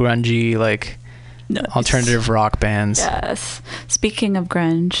like the grungy, like alternative rock bands. Yes. Speaking of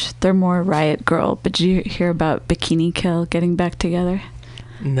grunge, they're more Riot Girl. But did you hear about Bikini Kill getting back together?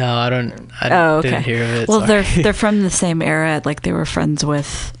 No, I didn't hear of it. Well, sorry. they're from the same era. Like they were friends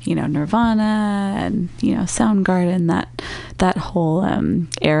with, you know, Nirvana and, you know, Soundgarden, that whole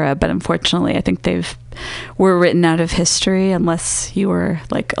era. But unfortunately, I think were written out of history unless you were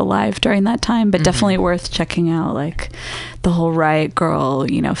like alive during that time. But definitely worth checking out. Like the whole Riot Girl,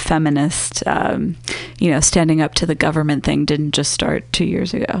 you know, feminist, you know, standing up to the government thing didn't just start 2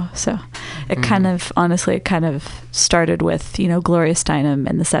 years ago. So it kind of started with, you know, Gloria Steinem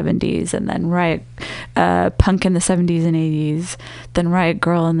in the 70s, and then Riot punk in the 70s and 80s, then Riot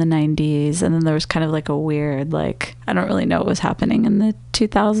Girl in the 90s, and then there was kind of like a weird, like, I don't really know what was happening in the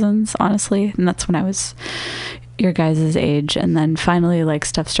 2000s, honestly, and that's when I was your guys' age, and then finally like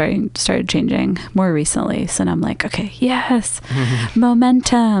stuff started changing more recently. So now I'm like, okay, yes,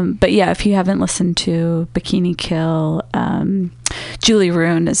 momentum. But yeah, if you haven't listened to Bikini Kill, Julie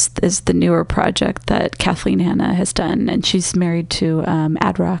Rune is the newer project that Kathleen Hanna has done, and she's married to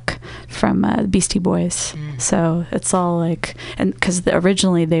Ad Rock from Beastie Boys. So it's all like, and because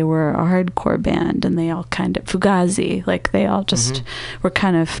originally they were a hardcore band, and they all kind of Fugazi, like they all just were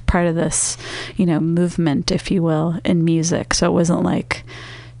kind of part of this, movement, if you will, in music. So it wasn't like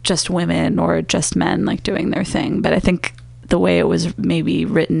just women or just men like doing their thing. But I think the way it was maybe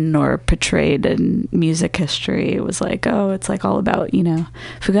written or portrayed in music history, it was like, oh, it's like all about,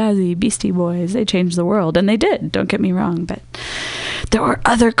 Fugazi, Beastie Boys, they changed the world. And they did, don't get me wrong, but there were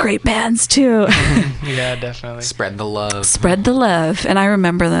other great bands too. Yeah, definitely. Spread the love. Spread the love. And I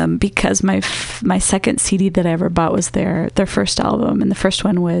remember them because my second CD that I ever bought was their first album, and the first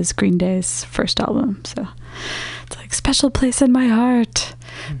one was Green Day's first album. So it's like special place in my heart.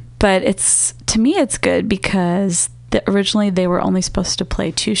 But to me it's good because originally they were only supposed to play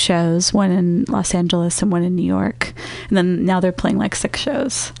 2 shows, one in Los Angeles and one in New York, and then now they're playing like 6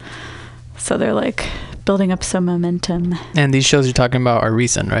 shows. So they're like building up some momentum. And these shows you're talking about are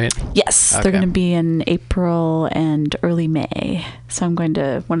recent, right? Yes, Okay. they're going to be in April and early May. So I'm going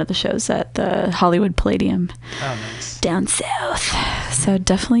to one of the shows at the Hollywood Palladium down south. So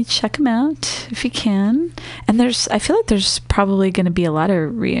definitely check them out if you can. And I feel like there's probably going to be a lot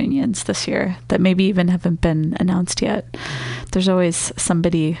of reunions this year that maybe even haven't been announced yet. There's always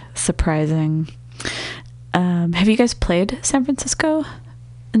somebody surprising. Have you guys played San Francisco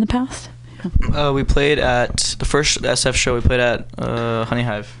in the past? We played at the first SF show. We played at Honey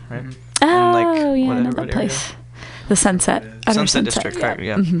Hive, right? Oh, yeah, I know that place. The Sunset. Sunset District, correct,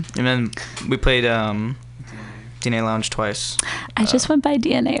 yeah. And then we played DNA Lounge twice. I just went by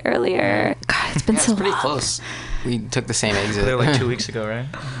DNA earlier. God, it's been so pretty long. close. We took the same We exit. played like 2 weeks ago, right?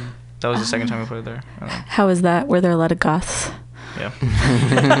 That was the second time we played there. How was that? Were there a lot of goths? Yeah.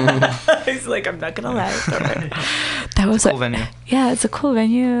 He's like, I'm not gonna lie. That was a cool venue. Yeah, it's a cool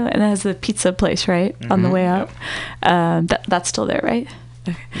venue, and it has a pizza place right on the way out. That's still there, right?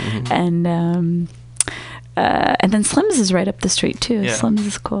 Okay. And then Slim's is right up the street too. Yeah. Slim's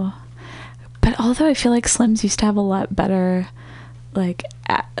is cool. But although I feel like Slim's used to have a lot better like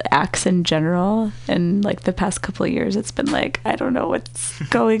acts in general, and like the past couple of years it's been like I don't know what's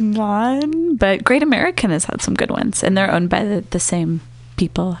going on, but Great American has had some good ones, and they're owned by the same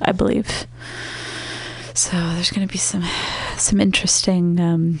people, I believe. So there's going to be some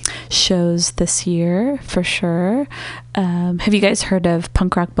interesting shows this year for sure. Have you guys heard of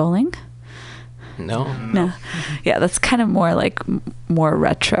Punk Rock Bowling? No. Yeah, that's kind of more like more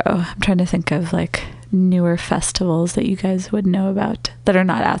retro. I'm trying to think of like newer festivals that you guys would know about that are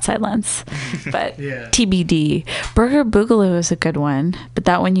not Outside Lands, but TBD. Burger Boogaloo is a good one, but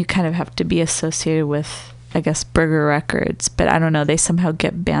that one you kind of have to be associated with, I guess, Burger Records. But I don't know, they somehow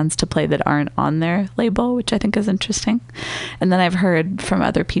get bands to play that aren't on their label, which I think is interesting. And then I've heard from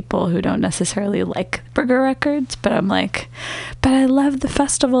other people who don't necessarily like Burger Records, but I'm like, but I love the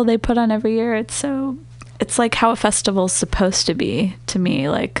festival they put on every year. It's like how a festival's supposed to be to me.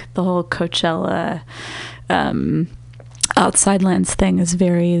 Like the whole Coachella Outside Lands thing is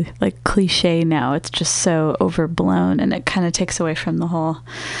very like cliche now. It's just so overblown, and it kind of takes away from the whole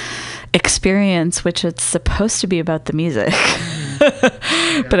experience, which it's supposed to be about the music.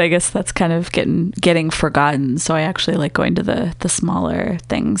 But I guess that's kind of getting forgotten. So I actually like going to the smaller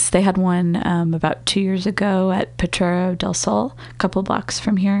things. They had one about 2 years ago at Potrero del Sol, a couple blocks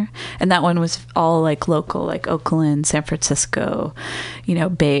from here, and that one was all like local, like Oakland, San Francisco,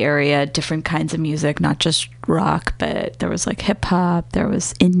 Bay Area, different kinds of music, not just rock, but there was like hip hop, there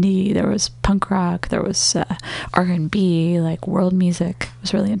was indie, there was punk rock, there was R&B, like world music. It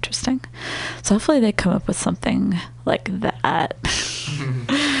was really interesting. So hopefully they come up with something like that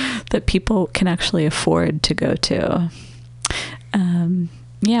that people can actually afford to go to.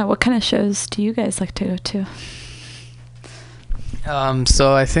 What kind of shows do you guys like to go to?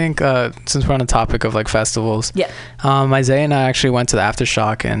 So I think since we're on the topipic of like festivals, Isaiah and I actually went to the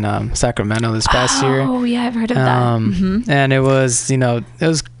Aftershock in Sacramento this past year. Oh yeah, I've heard of that. And it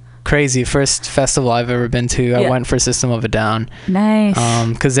was crazy. First festival I've ever been to. I went for System of a Down. Nice.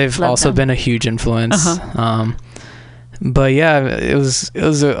 Because they've also been a huge influence. But yeah, it was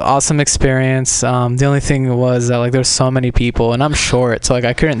an awesome experience. The only thing was that like there's so many people, and I'm short, so like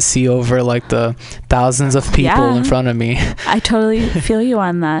I couldn't see over like the thousands of people in front of me. I totally feel you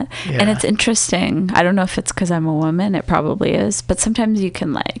on that. And it's interesting. I don't know if it's because I'm a woman. It probably is. But sometimes you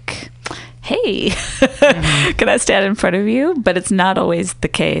can like, hey, can I stand in front of you? But it's not always the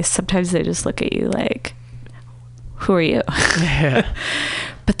case. Sometimes they just look at you like, who are you?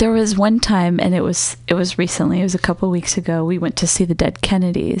 But there was one time, and it was recently, it was a couple weeks ago, we went to see the Dead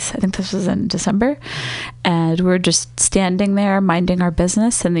Kennedys. I think this was in December. And we were just standing there minding our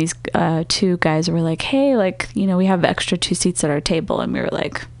business, and these two guys were like, hey, like, you know, we have extra 2 seats at our table. And we were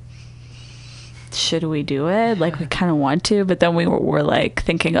like, should we do it? Like, we kind of want to, but then we were like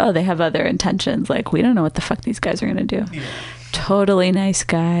thinking, oh, they have other intentions. Like, we don't know what the fuck these guys are going to do. Yeah. Totally nice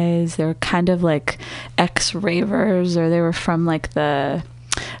guys. They were kind of like ex-ravers, or they were from like the...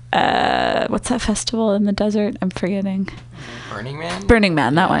 what's that festival in the desert? I'm forgetting. Burning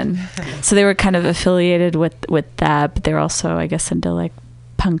Man, that one. So they were kind of affiliated with that, but they were also, I guess, into like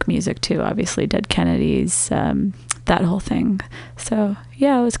punk music too, obviously Dead Kennedys, that whole thing. So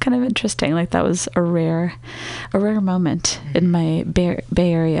yeah, it was kind of interesting. Like, that was a rare moment in my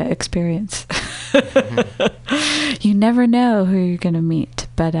Bay Area experience. You never know who you're gonna meet,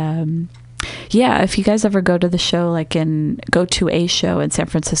 but yeah, if you guys ever go to a show in San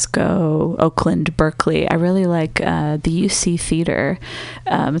Francisco, Oakland, Berkeley, I really like the UC Theater.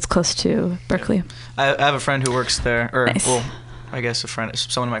 It's close to Berkeley. I have a friend who works there, or nice. Well, I guess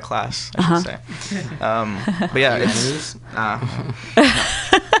someone in my class, I should say. But yeah, it's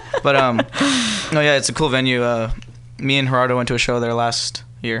but no, yeah, it's a cool venue. Me and Gerardo went to a show there last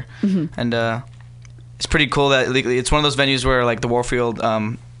year, and it's pretty cool that it's one of those venues where like the Warfield.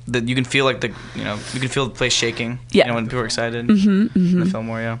 That you can feel like you can feel the place shaking. Yeah. You know, when people are excited in the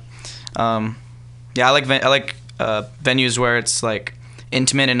Fillmore. Yeah. Yeah, I like venues where it's like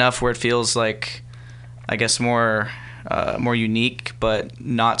intimate enough where it feels like, I guess, more unique, but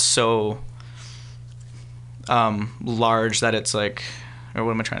not so large that it's like. Or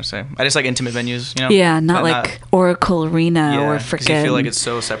what am I trying to say? I just like intimate venues, you know? Yeah, not Oracle Arena or freaking... you feel like it's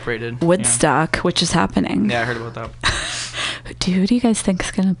so separated. Woodstock, which is happening. Yeah, I heard about that. Who do you guys think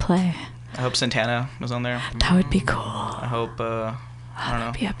is going to play? I hope Santana was on there. That would be cool. I hope, I don't know.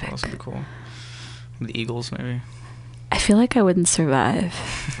 That'd be epic. What else would be cool? The Eagles, maybe. I feel like I wouldn't survive.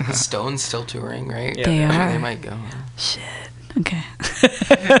 The Stones still touring, right? Yeah, they are. They might go. Shit. Okay.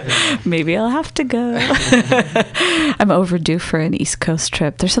 Maybe I'll have to go. I'm overdue for an East Coast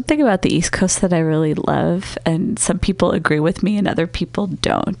trip. There's something about the East Coast that I really love, and some people agree with me and other people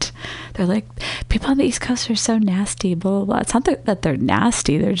don't. They're like, people on the East Coast are so nasty, blah, blah, blah. It's not that they're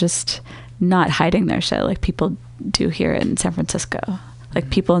nasty. They're just not hiding their shit like people do here in San Francisco. Like,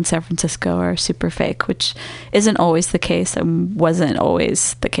 people in San Francisco are super fake, which isn't always the case and wasn't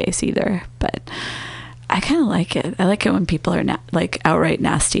always the case either. But I kind of like it. I like it when people are like outright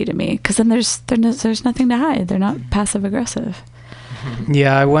nasty to me, because then there's nothing to hide. They're not passive aggressive.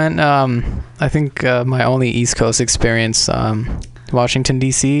 Yeah, I went. I think my only East Coast experience, Washington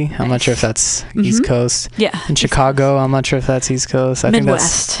D.C. I'm not sure if that's East Coast. Yeah. In Chicago, I'm not sure if that's East Coast. I Midwest.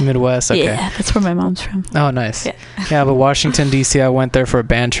 think that's Midwest. Okay. Yeah, that's where my mom's from. Oh, nice. Yeah. Yeah, but Washington D.C. I went there for a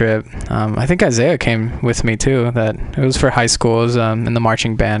band trip. I think Isaiah came with me too. That it was for high school. It was in the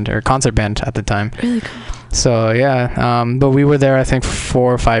marching band or concert band at the time. Really cool. So yeah, but we were there I think for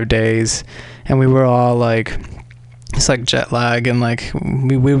 4 or 5 days, and we were all like. It's like jet lag, and like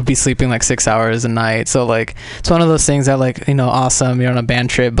we would be sleeping like 6 hours a night. So like it's one of those things that, like, you know, awesome, you're on a band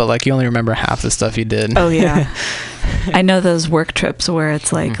trip, but like you only remember half the stuff you did. Oh yeah. I know those work trips where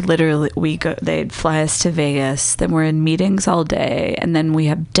it's like literally they'd fly us to Vegas, then we're in meetings all day, and then we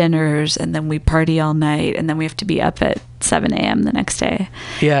have dinners, and then we party all night, and then we have to be up at 7 a.m. the next day.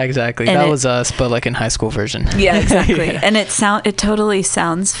 Yeah, exactly. And that was us, but like in high school version. Yeah, exactly. Yeah. And it totally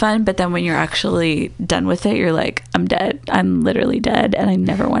sounds fun, but then when you're actually done with it, you're like, I'm dead. I'm literally dead, and I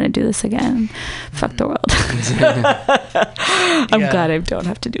never want to do this again. Fuck the world. I'm glad I don't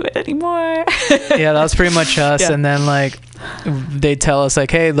have to do it anymore. Yeah, that was pretty much us. Yeah. And then like they tell us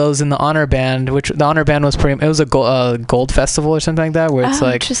like, hey, those in the honor band, which the honor band was it was a gold festival or something like that, where it's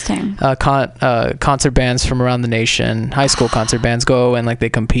like interesting. Concert bands from around the nation, high school concert bands go and like they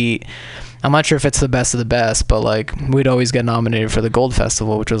compete. I'm not sure if it's the best of the best, but like we'd always get nominated for the gold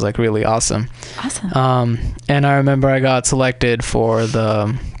festival, which was like really awesome. And I remember I got selected for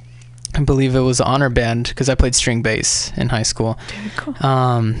I believe it was the honor band because I played string bass in high school. Very cool.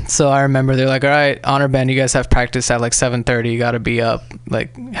 So I remember they're like, all right, honor band, you guys have practice at like 7:30. You got to be up,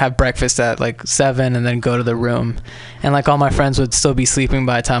 like have breakfast at like 7 and then go to the room. And like all my friends would still be sleeping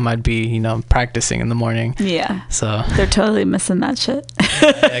by the time I'd be, you know, practicing in the morning. Yeah. So they're totally missing that shit.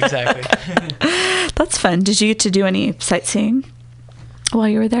 Yeah, exactly. That's fun. Did you get to do any sightseeing while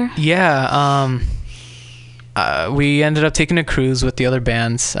you were there? Yeah. We ended up taking a cruise with the other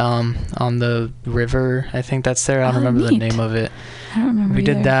bands on the river. I think that's there. I don't remember the name of it. I don't remember. We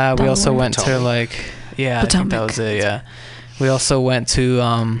did that. We also went to like, I think that was it. Yeah. We also went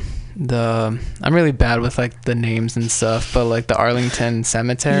to I'm really bad with like the names and stuff, but like the Arlington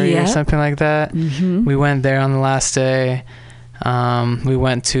Cemetery or something like that. Mm-hmm. We went there on the last day. We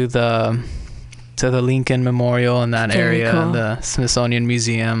went to the Lincoln Memorial in that Very area, cool. the Smithsonian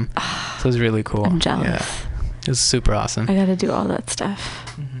Museum. So it was really cool. I'm jealous. Yeah, it was super awesome. I got to do all that stuff.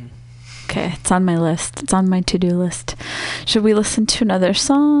 Okay, it's on my list. It's on my to-do list. Should we listen to another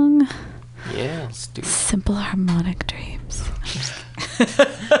song? Yeah, let's do it. Simple Harmonic Dreams.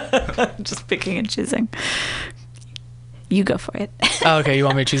 Just picking and choosing. You go for it. Oh, okay, you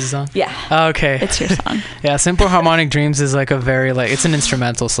want me to choose a song? Yeah. Okay. It's your song. Yeah, Simple Harmonic Dreams is like a very like it's an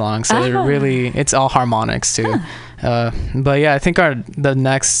instrumental song, so it's all harmonics too. But yeah, I think the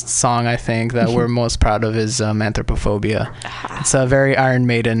next song I think that we're most proud of is Anthropophobia. It's a very Iron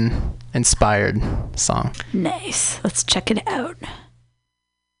Maiden inspired song. Nice. Let's check it out.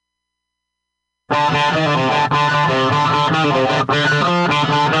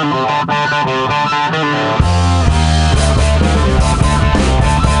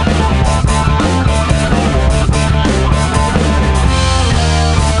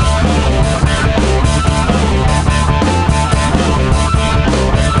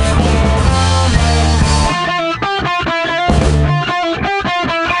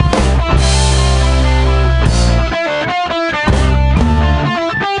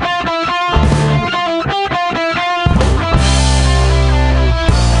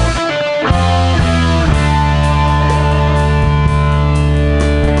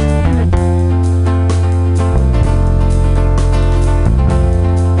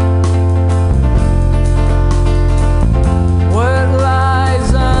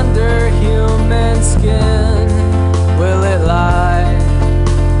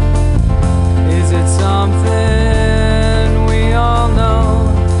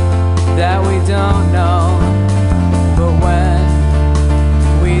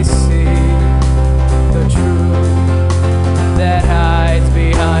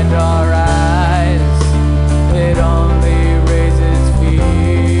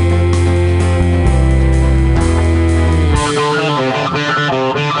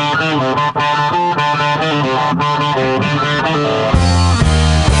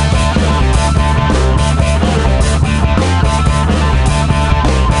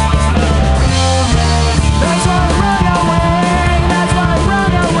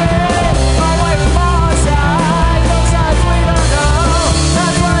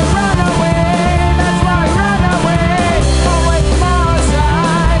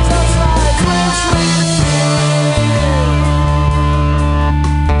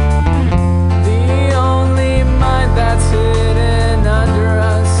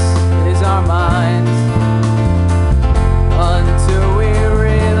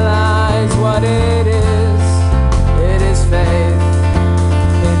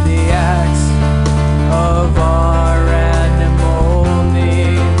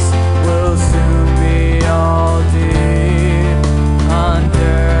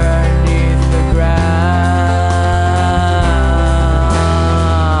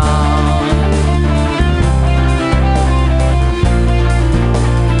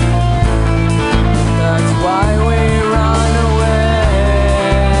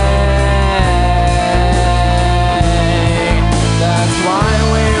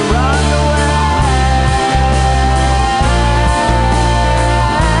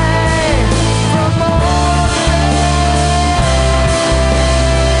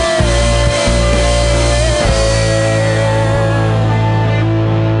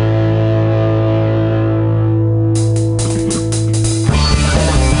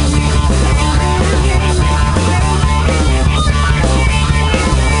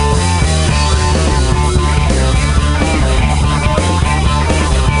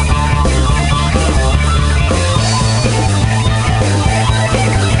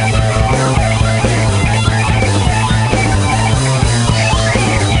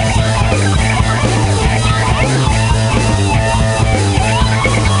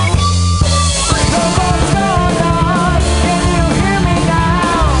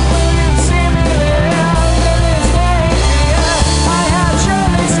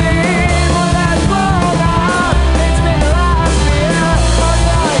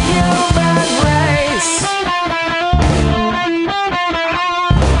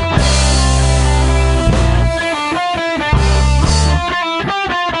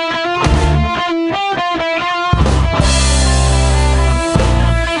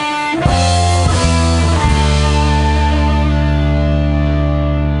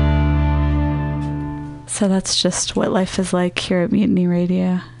 So that's just what life is like here at Mutiny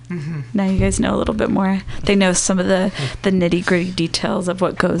Radio. Mm-hmm. Now you guys know a little bit more. They know some of the nitty gritty details of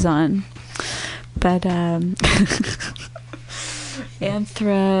what goes on. But I don't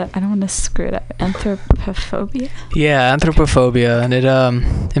want to screw it up. Anthropophobia? Yeah, anthropophobia,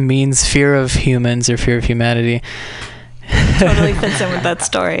 and it means fear of humans or fear of humanity. Totally fits in with that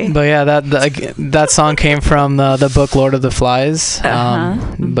story. But yeah, that song came from the book Lord of the Flies.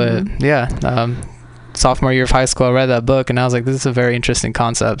 But yeah, sophomore year of high school, I read that book and I was like, this is a very interesting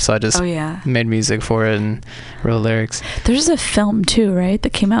concept. So I just made music for it and wrote lyrics. There's a film too, right?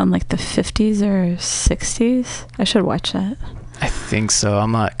 That came out in like the 50s or 60s. I should watch that. I think so.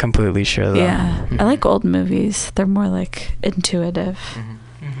 I'm not completely sure though. Yeah, I like old movies. They're more like intuitive.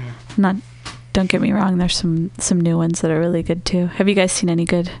 Don't get me wrong, there's some new ones that are really good too. Have you guys seen any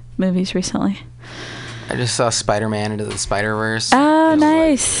good movies recently? I just saw Spider-Man Into the Spider-Verse. Oh,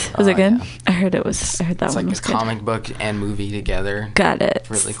 nice. Was it good? Yeah. I heard that one was good. It's like a comic book and movie together. Got it.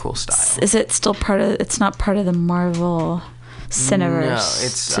 Really cool style. Is it still it's not part of the Marvel Cineverse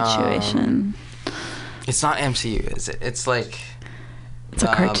situation? It's not MCU, is it? It's like... It's a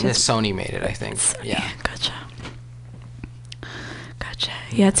cartoon. Sony made it, I think. Yeah. Gotcha.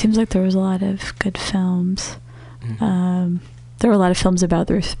 Yeah, it seems like there was a lot of good films. There were a lot of films about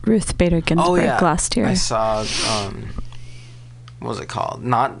Ruth Bader Ginsburg last year. I saw, what was it called?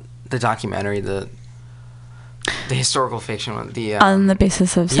 Not the documentary, the historical fiction one. On the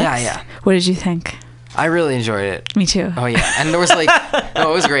Basis of Sex? Yeah. What did you think? I really enjoyed it. Me too. Oh yeah, and there was it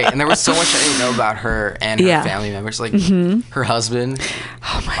was great, and there was so much I didn't know about her and her family members, like her husband.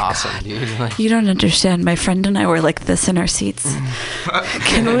 Oh my awesome, God. Dude! Like, you don't understand. My friend and I were like this in our seats.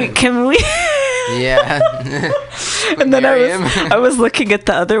 Can we? Yeah. And then I was looking at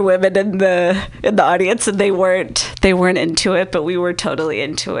the other women in the audience, and they weren't into it, but we were totally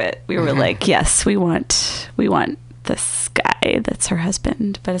into it. We were like, yes, we want this guy that's her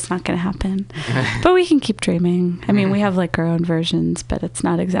husband, but it's not going to happen. But we can keep dreaming. I mean, we have like our own versions, but it's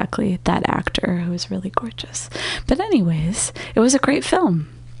not exactly that actor who is really gorgeous. But anyways, it was a great film.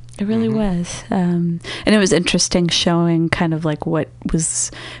 It really was. And it was interesting showing kind of like what was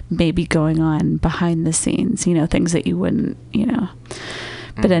maybe going on behind the scenes, things that you wouldn't,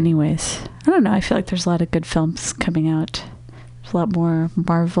 But anyways, I don't know. I feel like there's a lot of good films coming out. There's a lot more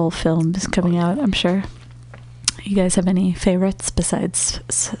Marvel films coming out, I'm sure. You guys have any favorites besides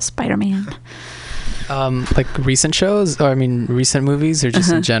Spider-Man? Like recent shows, or recent movies, or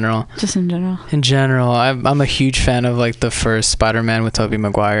just in general? Just in general. In general, I'm a huge fan of like the first Spider-Man with Tobey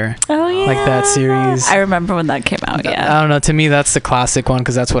Maguire. Oh yeah, like that series. I remember when that came out. Yeah. I don't know. To me, that's the classic one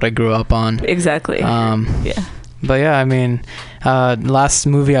because that's what I grew up on. Exactly. Yeah. But yeah, last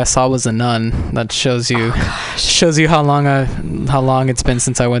movie I saw was The Nun. That shows you how long it's been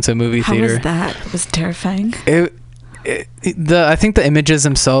since I went to a movie theater. How was that? It was terrifying. I think the images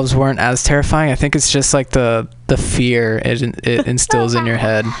themselves weren't as terrifying. I think it's just like the fear it instills in your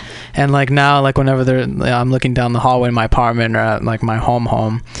head. And like now, like whenever I'm looking down the hallway in my apartment or at like my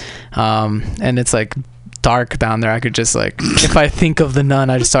home, and it's like dark down there, I could just like, if I think of The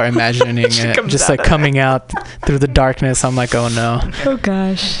Nun, I just start imagining it just like coming out through the darkness. I'm like, oh no. Oh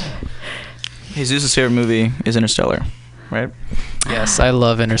gosh. Jesus' favorite movie is Interstellar, right? Yes, I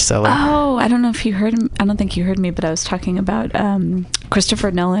love Interstellar. Oh, I don't know if you heard him. I don't think you heard me, but I was talking about Christopher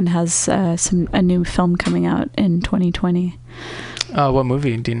Nolan has a new film coming out in 2020. What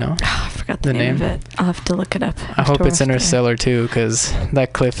movie? Do you know? Oh, I forgot the name of it. I'll have to look it up. I hope it's Interstellar too, because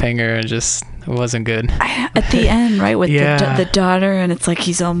that cliffhanger just wasn't good. At the end, right, with the daughter, and it's like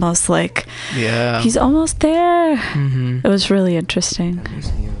he's almost there. Mm-hmm. It was really interesting.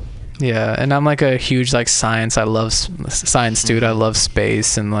 Yeah, and I'm like a huge like science. I love science, dude. I love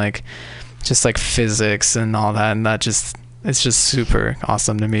space and like just like physics and all that, and it's just super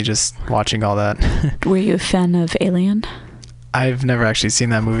awesome to me just watching all that. Were you a fan of Alien? I've never actually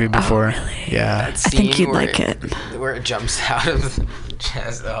seen that movie before. Oh, really? Yeah. I think you'd like it. Where it jumps out of the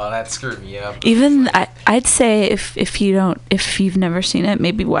chest. Oh, that screwed me up. Even I'd say if you've never seen it,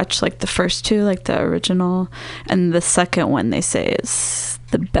 maybe watch like the first two, like the original, and the second one they say is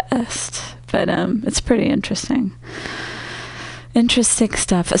the best. But it's pretty interesting. Interesting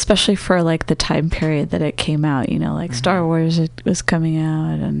stuff, especially for like the time period that it came out, like Star Wars, it was coming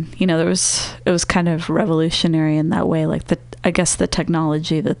out, and it was kind of revolutionary in that way, like I guess the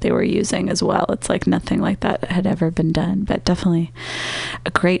technology that they were using as well. It's like nothing like that had ever been done, but definitely a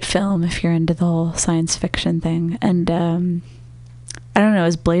great film if you're into the whole science fiction thing. And I don't know,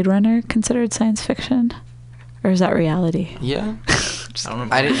 is Blade Runner considered science fiction, or is that reality? Yeah. I don't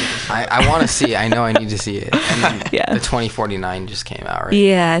remember. I want to see it. I know I need to see it. And then Yeah. the 2049 just came out, right?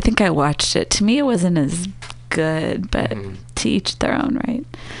 Yeah, I think I watched it. To me, it wasn't as good, but to each their own, right?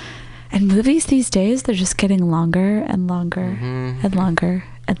 And movies these days, they're just getting longer and longer and longer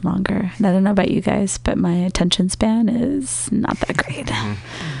and longer. And I don't know about you guys, but my attention span is not that great.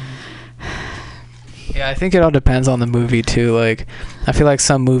 Yeah, I think it all depends on the movie too. Like, I feel like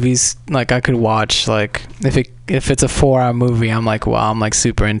some movies, like I could watch, like if it's a 4-hour movie, I'm like, wow, I'm like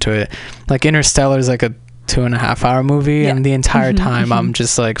super into it. Like Interstellar is like a 2.5-hour movie, and the entire time I'm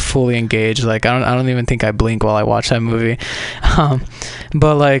just like fully engaged. Like I don't even think I blink while I watch that movie.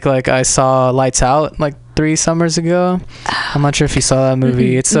 But like I saw Lights Out like 3 summers ago. I'm not sure if you saw that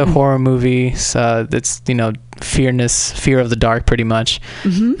movie. It's a horror movie. So it's, you know, fear of the dark pretty much.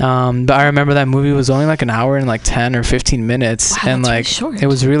 But I remember that movie was only like an hour and like 10 or 15 minutes. Wow, And that's like really short. it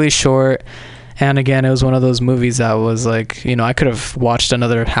was really short. And again, it was one of those movies that was like, you know, I could have watched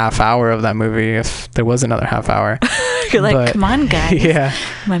another half hour of that movie if there was another half hour. You're like, But- come on, guys. Yeah.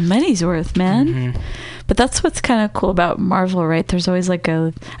 My money's worth, man. But that's what's kind of cool about Marvel, right? There's always like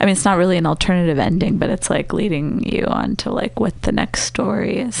it's not really an alternative ending, but it's like leading you on to like what the next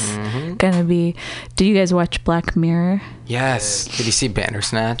story is gonna be. Do you guys watch Black Mirror? Yes. Did you see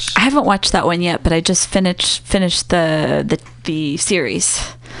Bandersnatch? I haven't watched that one yet, but I just finished the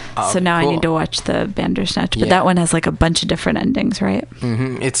series. Oh, So now I cool. need to watch the Bandersnatch. But Yeah. that one has like a bunch of different endings, right?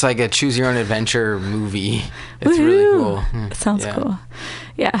 It's like a choose your own adventure movie. It's really Woohoo! cool. It sounds Yeah. cool.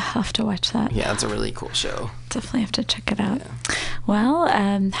 Yeah, I'll have to watch that. Yeah, it's a really cool show. Definitely have to check it out. Well,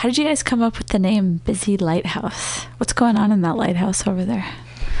 how did you guys come up with the name Busy Lighthouse? What's going on in that lighthouse over there?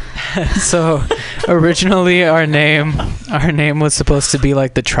 So originally our name was supposed to be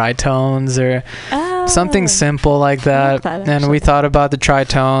like the Tritones or something simple like that. that, And we actually. thought about the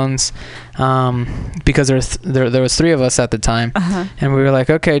Tritones because there was 3 of us at the time. And we were like,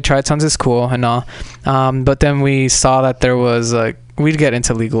 okay, Tritones is cool and all. But then we saw that there was like, we'd get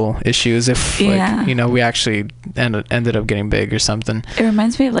into legal issues if like, you know, we actually ended up getting big or something. It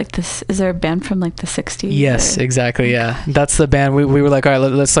reminds me of like this. Is there a band from like the 60s? Yes, or- exactly. Yeah, that's the band. We were like, all right,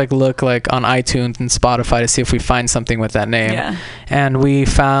 let's like look like on iTunes and Spotify to see if we find something with that name. Yeah. And we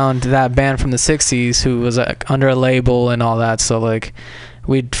found that band from the 60s who was like under a label and all that. So like,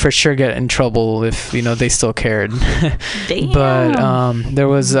 we'd for sure get in trouble if, you know, they still cared. Damn. But there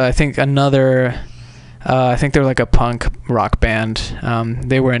was I think another. I think they were like a punk rock band.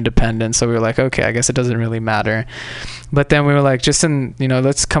 They were independent, so we were like, okay, I guess it doesn't really matter. But then we were like,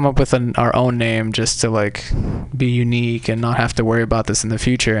 let's come up with our own name just to like be unique and not have to worry about this in the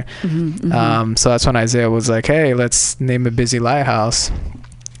future. So that's when Isaiah was like, hey, let's name it Busy Lighthouse.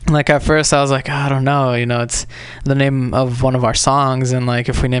 Like at first I was like, I don't know, you know, it's the name of one of our songs, and like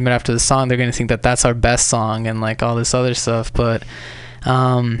if we name it after the song, they're gonna think that that's our best song and like all this other stuff. But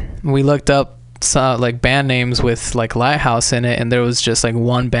we looked up like band names with like Lighthouse in it, and there was just like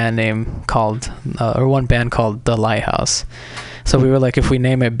one band called The Lighthouse. So we were like, if we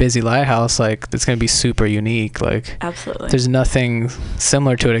name it Busy Lighthouse, like it's gonna be super unique. Like Absolutely. there's nothing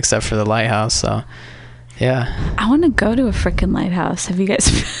similar to it except for the lighthouse. So yeah, I want to go to a freaking lighthouse. Have you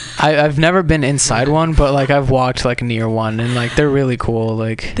guys? I've never been inside one, but like I've walked like near one, and like they're really cool.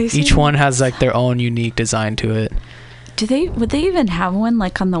 Like They each seem- one has like their own unique design to it. Would they even have one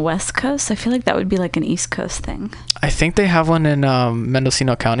like on the West Coast? I feel like that would be like an East Coast thing. I think they have one in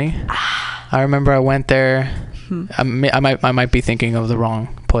Mendocino County. I remember I went there. I might be thinking of the wrong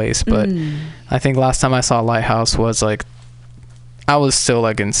place, but I think last time I saw a lighthouse was like I was still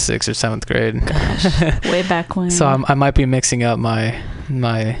like in 6th or 7th grade. Gosh, way back when. So I might be mixing up my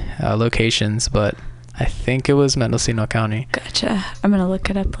locations, but I think it was Mendocino County. Gotcha. I'm gonna look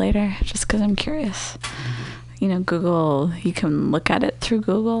it up later just because I'm curious. You know, Google, you can look at it through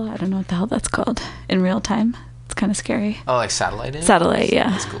Google. I don't know what the hell that's called in real time. It's kind of scary. Oh, like satellite image? Satellite, yeah.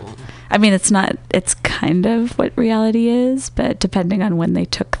 That's cool. I mean, it's kind of what reality is, but depending on when they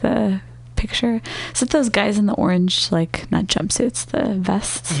took the picture. Is it those guys in the orange, like, not jumpsuits, the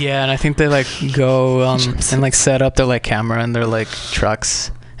vests? Yeah, and I think they like go and like set up their like camera and their like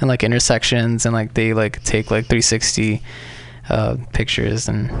trucks and like intersections, and like they like take like 360 pictures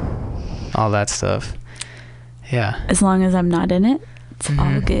and all that stuff. Yeah. As long as I'm not in it, it's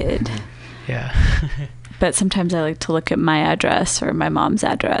all good. Yeah. But sometimes I like to look at my address or my mom's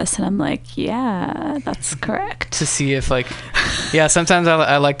address, and I'm like, yeah, that's correct. To see if like, yeah, sometimes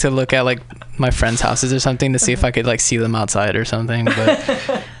I like to look at like my friends' houses or something to see if I could like see them outside or something,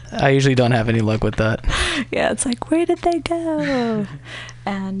 but I usually don't have any luck with that. Yeah, it's like, where did they go?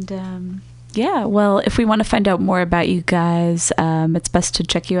 And yeah, well, if we want to find out more about you guys, it's best to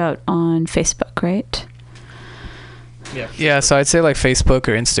check you out on Facebook, right? Yeah, so I'd say like Facebook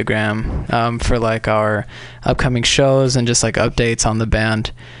or Instagram for like our upcoming shows and just like updates on the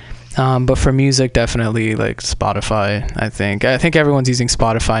band. But for music, definitely like Spotify. I think everyone's using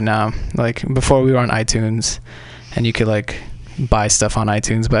Spotify now. Like before, we were on iTunes, and you could like buy stuff on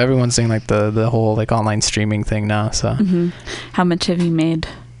iTunes, but everyone's doing like the whole like online streaming thing now. So, How much have you made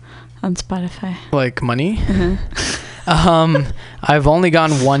on Spotify? Like money? I've only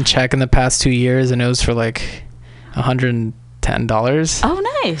gotten one check in the past 2 years, and it was for like $110.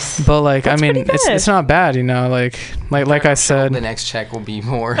 Oh, nice. But like, That's I mean, pretty good. it's not bad, you know. Like I said, the next check will be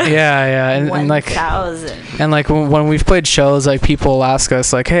more. yeah, and like 1,000. and like when we've played shows, like people ask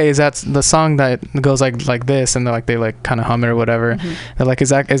us like, hey, is that the song that goes like this, and they like kind of hum it or whatever. They're like, is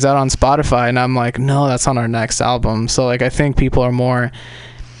that on Spotify? And I'm like, no, that's on our next album. So like, I think people are more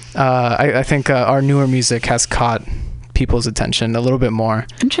I think our newer music has caught people's attention a little bit more.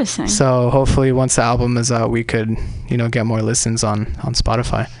 Interesting. So hopefully once the album is out, we could, get more listens on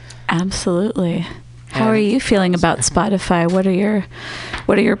Spotify. Absolutely. How are you feeling about Spotify? What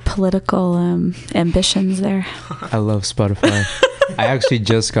are your political ambitions there? I love Spotify. I actually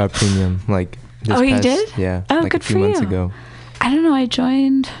just got premium like this Oh, you past, did? Yeah. Oh, like good a few for months you. ago. I don't know. I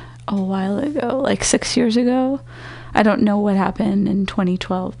joined a while ago, like 6 years ago. I don't know what happened in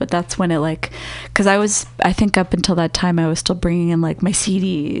 2012, but that's when it because I think up until that time I was still bringing in like my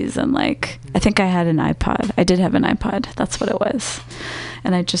CDs and like, I think I had an iPod. I did have an iPod. That's what it was.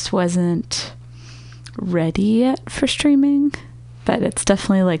 And I just wasn't ready yet for streaming, but it's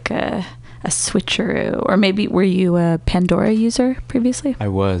definitely like a switcheroo. Or maybe, were you a Pandora user previously? I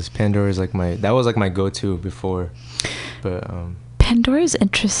was. Pandora is like that was like my go-to before, but Pandora's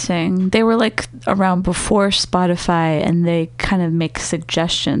interesting. They were like around before Spotify, and they kind of make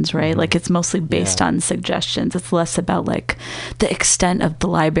suggestions, right? Like it's mostly based on suggestions. It's less about like the extent of the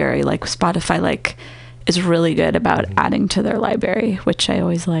library. Like Spotify like is really good about adding to their library, which I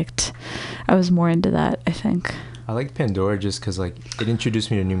always liked. I was more into that, I think. I liked Pandora just because like it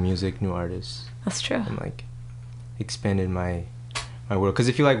introduced me to new music, new artists. That's true. And like expanded my world. Because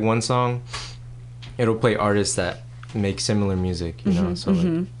if you like one song, it'll play artists that make similar music, you know. So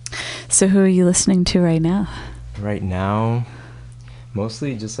like, so who are you listening to right now? Right now,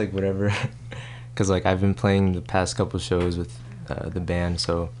 mostly just like whatever, because like I've been playing the past couple shows with the band,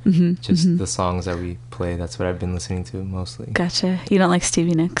 so just the songs that we play, that's what I've been listening to mostly. Gotcha. You don't like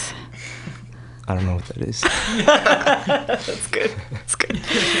Stevie Nicks? I don't know what that is. That's good. That's good.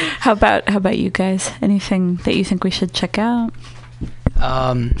 How about you guys? Anything that you think we should check out?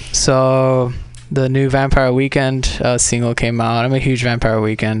 So the new Vampire Weekend single came out. I'm a huge Vampire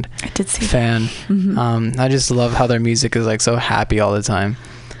Weekend fan. I just love how their music is like so happy all the time.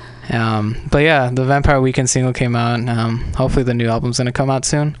 But yeah, the Vampire Weekend single came out. Hopefully the new album's gonna come out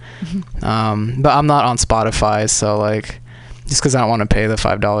soon. But I'm not on Spotify, so like, just because I don't want to pay the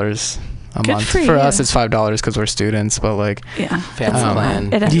 $5 a month. For us, it's $5 because we're students, but like, family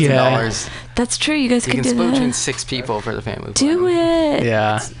plan. $10. That's true. You guys can do split that. between 6 people for the family plan. Do it.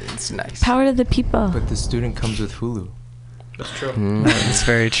 Yeah, it's nice. Power to the people. But the student comes with Hulu. That's true. It's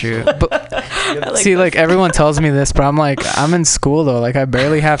very true. But see, like everyone tells me this, but I'm like, I'm in school though. Like I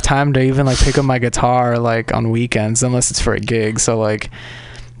barely have time to even like pick up my guitar like on weekends unless it's for a gig. So like,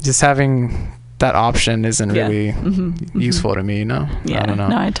 just having that option isn't really useful to me, you know? Yeah, I don't know.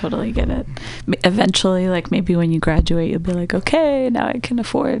 No, I totally get it. Eventually, like maybe when you graduate, you'll be like, okay, now I can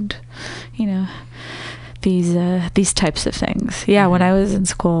afford, these types of things. Yeah, when I was in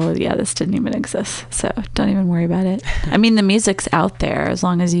school, this didn't even exist. So don't even worry about it. I mean, the music's out there as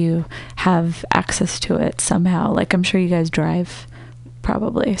long as you have access to it somehow. Like I'm sure you guys drive,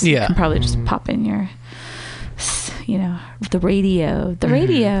 probably. So you can probably just pop in your the radio.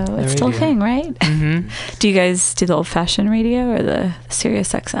 It's still a thing, right? Do you guys do the old-fashioned radio or the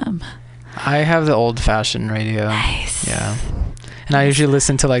Sirius XM? I have the old-fashioned radio. Nice. Yeah. And I usually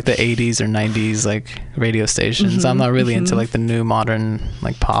listen to like the 80s or 90s like radio stations. I'm not really into like the new modern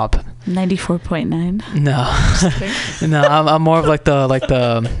like pop. 94.9. No. No, I'm more of like the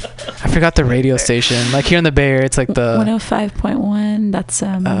I forgot the radio station. Like here in the Bay Area, it's like the 105.1. That's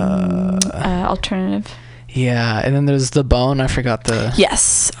alternative. Yeah, and then there's The Bone. I forgot the...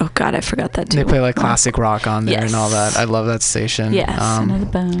 Yes. Oh, God, I forgot that, too. They play, like, classic rock on there and all that. I love that station. Yes, I know The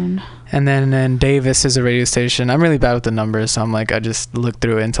Bone. And then Davis is a radio station. I'm really bad with the numbers, so I'm like, I just look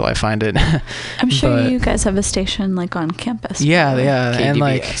through it until I find it. I'm sure you guys have a station, like, on campus. Yeah.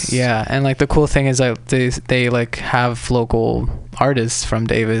 KDBS. And, like, the cool thing is, like, they like, have local artists from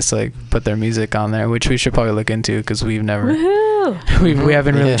Davis, like, put their music on there, which we should probably look into, because we've never... Woohoo! Woo! We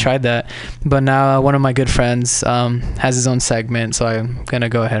haven't really Yeah. tried that. But now one of my good friends has his own segment, so I'm gonna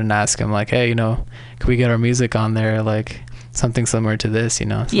go ahead and ask him like, hey, you know, can we get our music on there, like something similar to this, you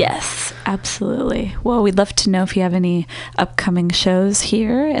know? So. Yes, absolutely. Well, we'd love to know if you have any upcoming shows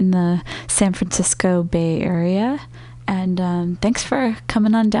here in the San Francisco Bay Area. And thanks for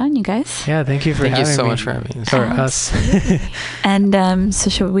coming on down, you guys. Yeah, thank you for Thank you having so me. much for having us. For us. And so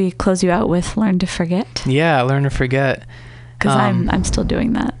should we close you out with Learn to Forget? Yeah, learn to forget. Because I'm still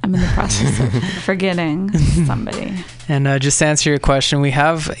doing that. I'm in the process of forgetting somebody. And just to answer your question, we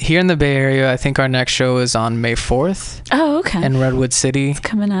have here in the Bay Area, I think our next show is on May 4th Oh, okay. in Redwood City. It's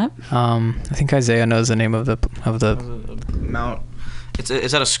coming up. I think Isaiah knows the name of the Mount. It's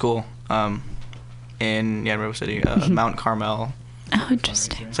at a school. In Redwood City, Mount Carmel. Oh,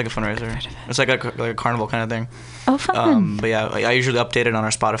 interesting. It's like a fundraiser. It's like a carnival kind of thing. Oh, fun. But yeah, I usually update it on our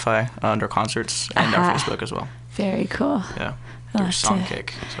Spotify under concerts and our Facebook as well. Very cool. Yeah. I'll There's have to- Songkick,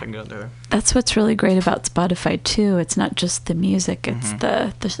 so I can go there. That's what's really great about Spotify too. It's not just the music; it's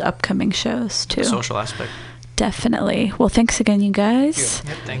the upcoming shows too. The social aspect. Definitely. Well, thanks again, you guys,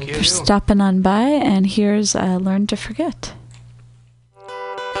 Yep, thank you. for stopping on by. And here's "Learn to Forget."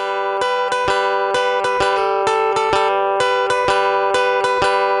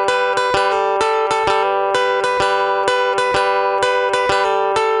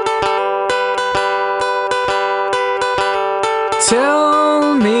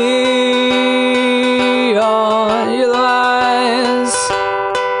 Tell me all your lies,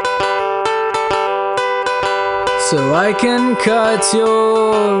 so I can cut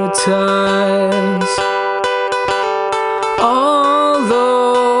your ties. All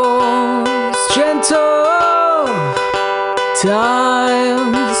those gentle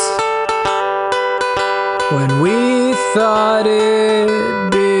times when we thought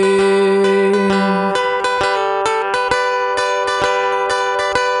it'd be.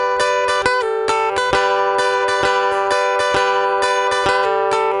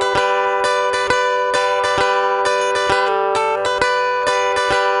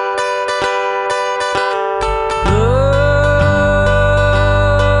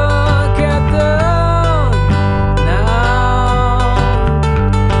 Look at them now,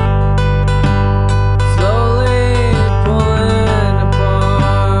 slowly pulling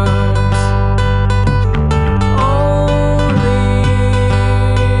apart.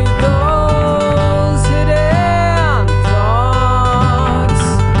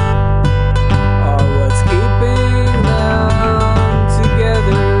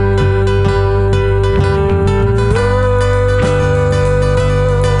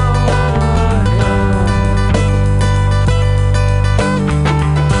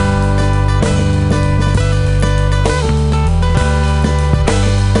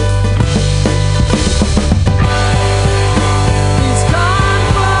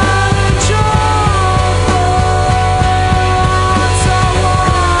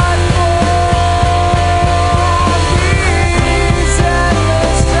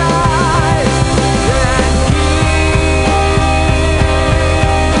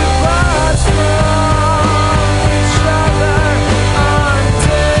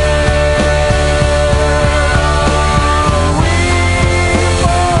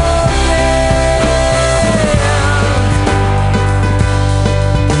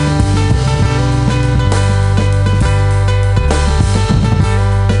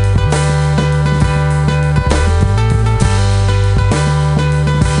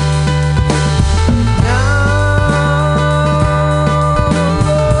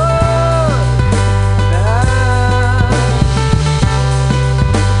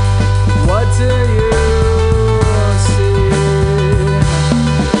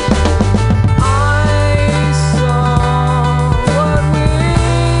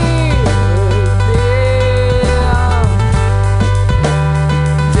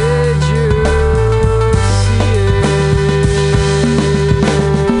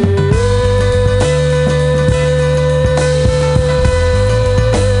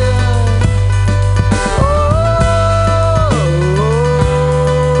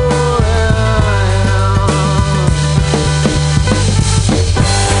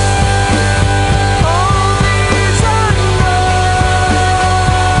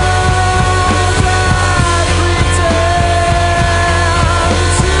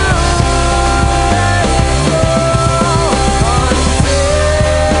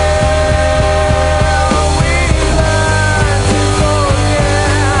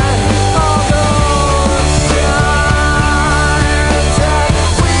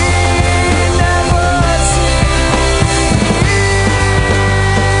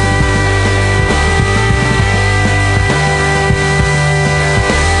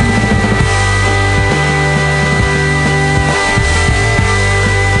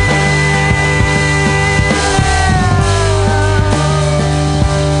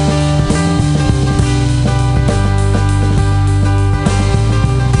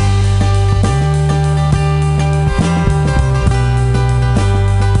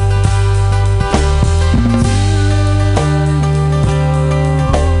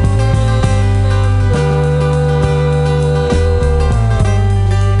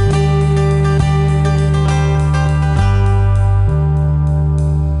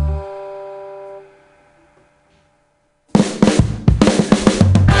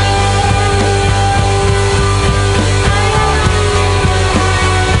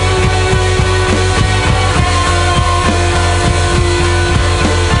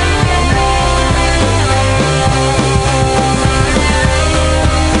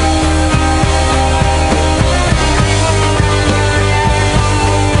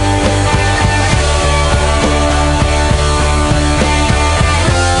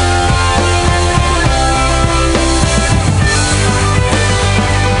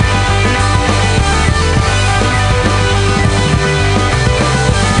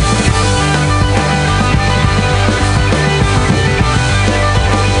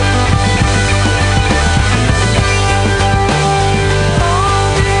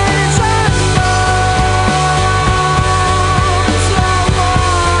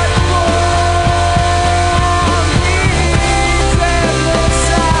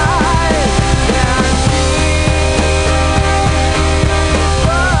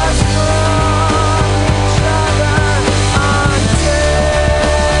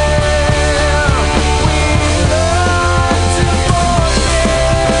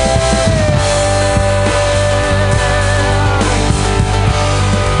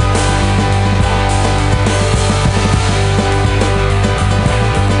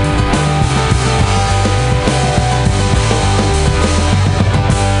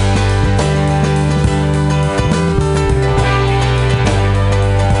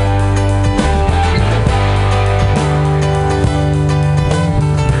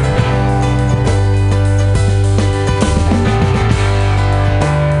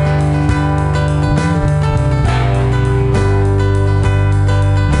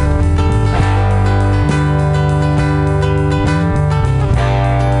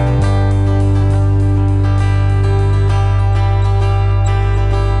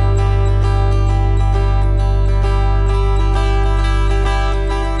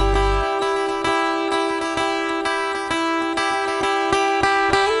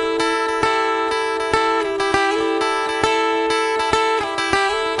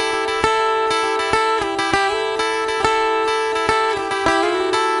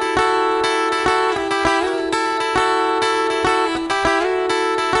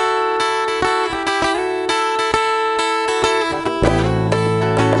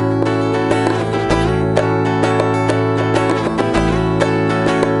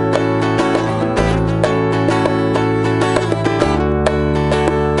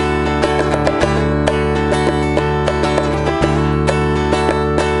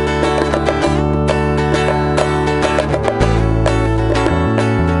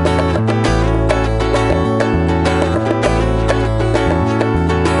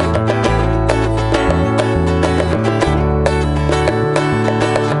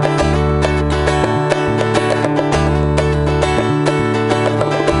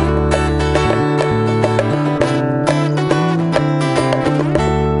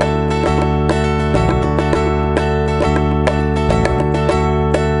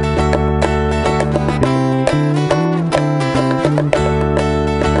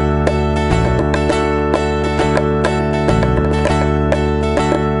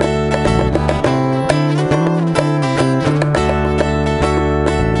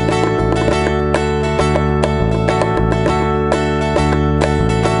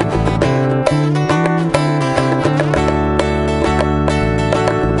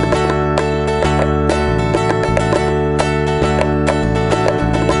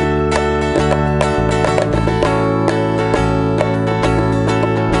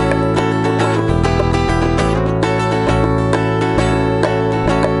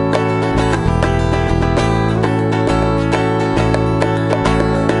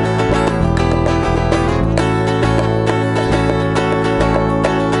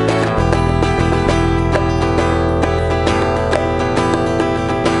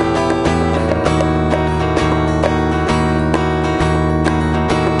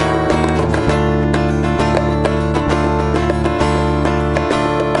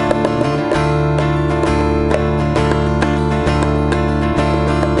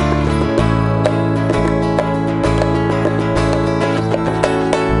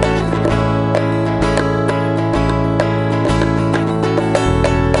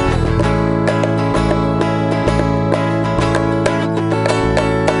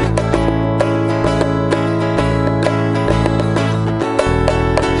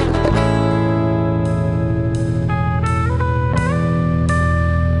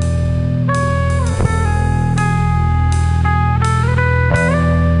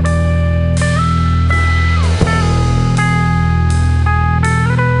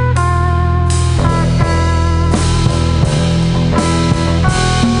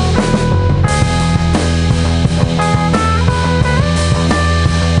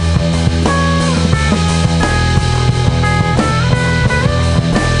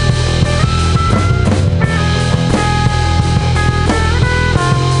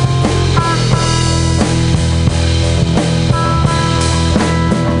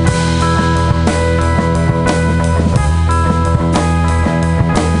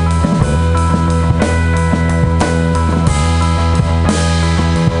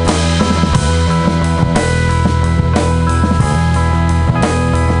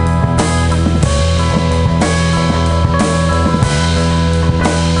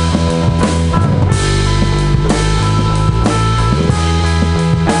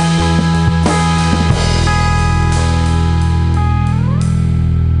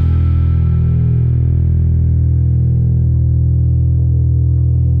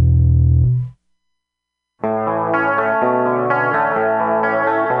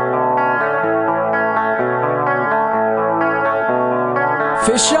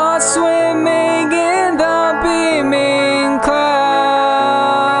 Fish are swimming in the beaming clouds.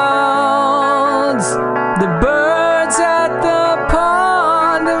 The birds at the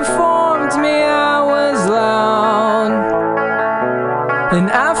pond informed me I was loud. An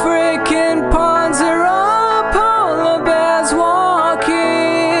African ponds are all polar bears walking.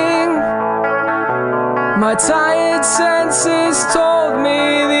 My tired senses told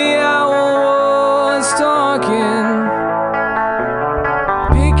me the owl was talking.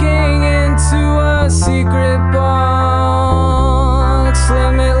 Peeking into a secret box,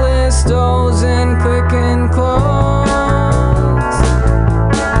 limitless doors and click and close.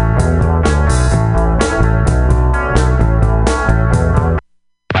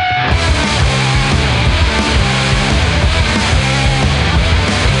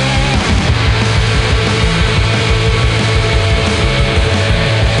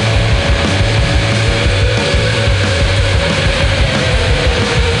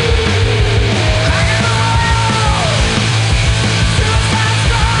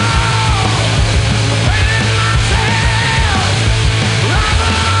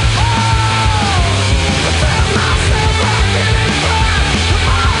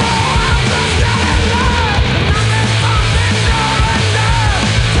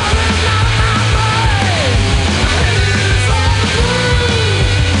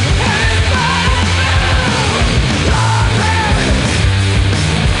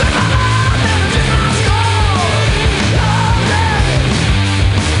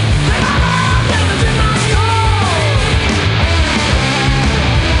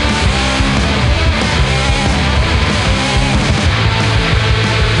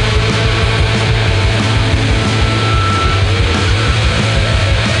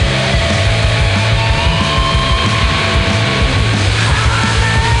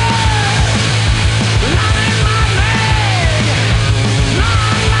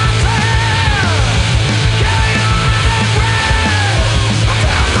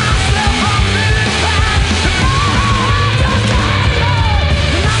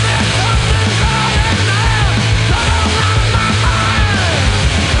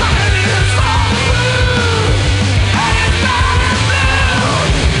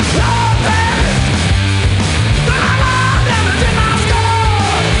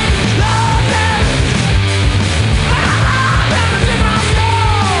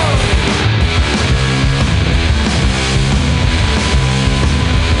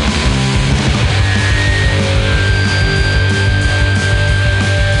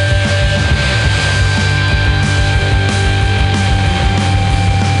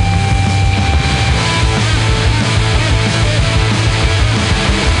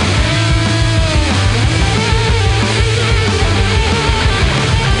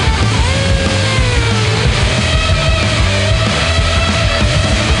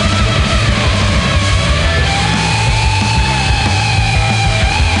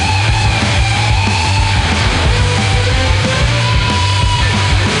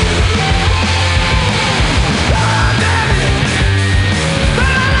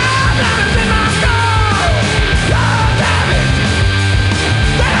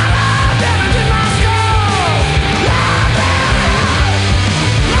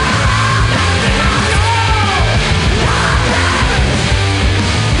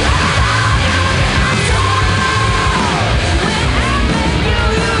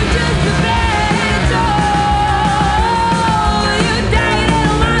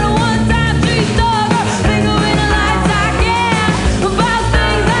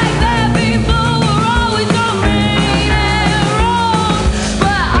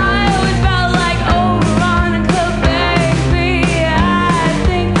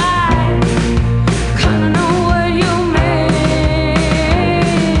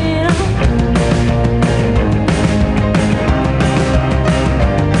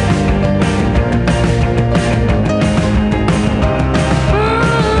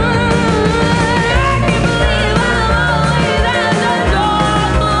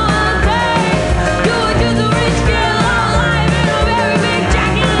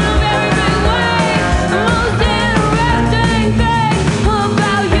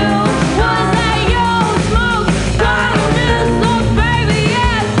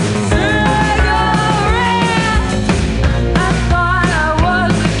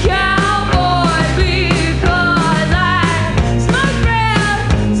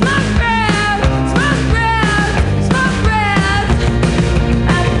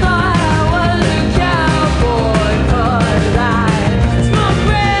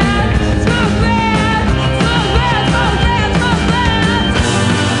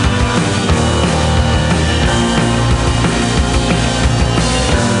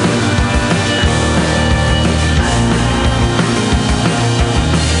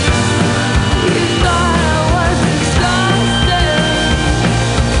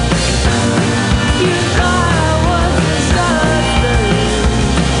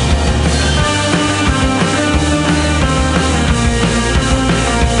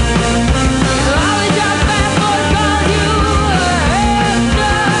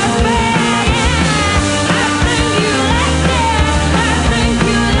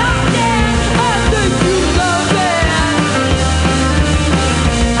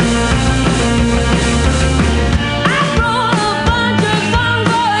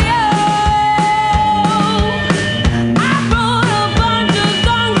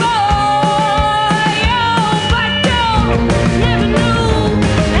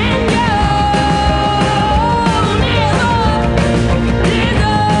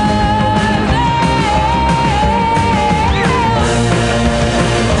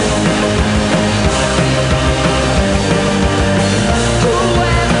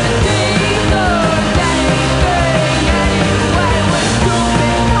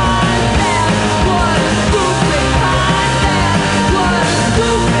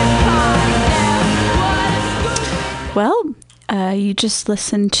 you just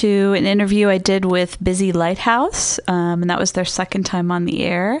listened to an interview I did with Busy Lighthouse, and that was their second time on the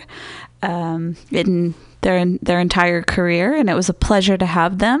air in their entire career, and it was a pleasure to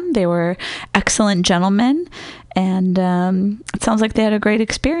have them. They were excellent gentlemen, and it sounds like they had a great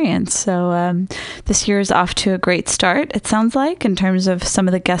experience. So this year is off to a great start, it sounds like, in terms of some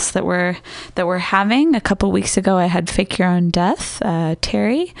of the guests that we're having. A couple weeks ago, I had Fake Your Own Death,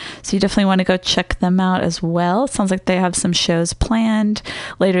 Terry. So you definitely want to go check them out as well. It sounds like they have some shows planned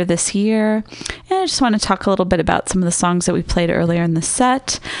later this year. And I just want to talk a little bit about some of the songs that we played earlier in the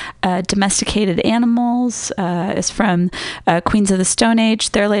set. Domesticated Animals is from Queens of the Stone Age,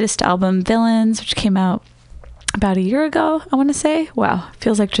 their latest album, Villains, which came out about a year ago, I want to say. Wow,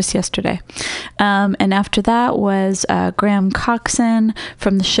 feels like just yesterday. And after that was Graham Coxon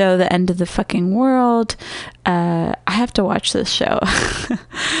from the show The End of the Fucking World. I have to watch this show.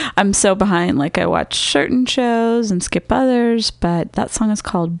 I'm so behind. Like, I watch certain shows and skip others, but that song is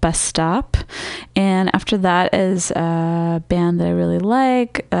called Bus Stop. And after that is a band that I really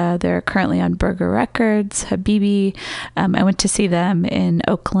like. They're currently on Burger Records, Habibi. I went to see them in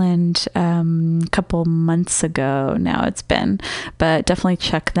Oakland a couple months ago. Now it's been, but definitely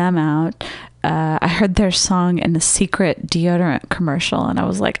check them out. I heard their song in a secret deodorant commercial, and I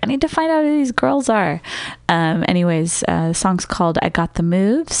was like, I need to find out who these girls are. Anyways, the song's called I Got the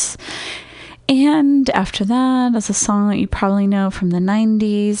Moves. And after that is a song that you probably know from the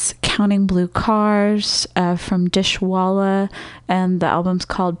 90s, Counting Blue Cars, from Dishwalla, and the album's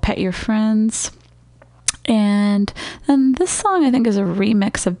called Pet Your Friends. And then this song, I think, is a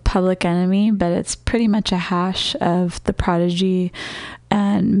remix of Public Enemy, but it's pretty much a hash of The Prodigy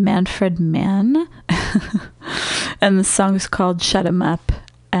and Manfred Mann. And the song is called Shut 'Em Up.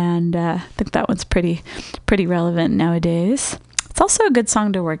 And I think that one's pretty relevant nowadays. It's also a good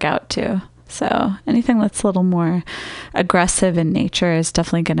song to work out to. So anything that's a little more aggressive in nature is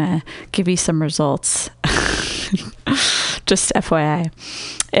definitely going to give you some results. Just FYI.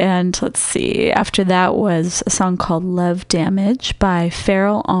 And let's see, after that was a song called Love Damage by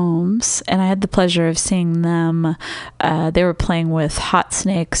Feral Ohms, and I had the pleasure of seeing them. They were playing with Hot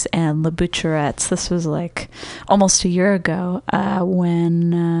Snakes and La Boucherettes. This was like almost a year ago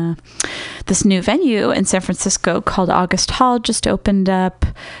when this new venue in San Francisco called August Hall just opened up.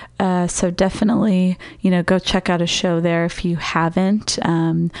 So definitely, go check out a show there if you haven't.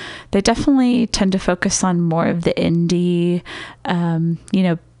 They definitely tend to focus on more of the indie,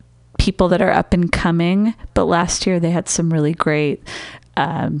 people that are up and coming. But last year they had some really great,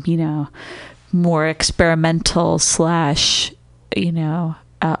 more experimental /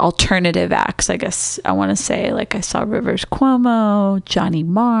 alternative acts, I guess I want to say. Like, I saw Rivers Cuomo, Johnny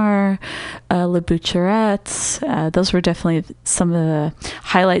Marr, La Boucherettes. Those were definitely some of the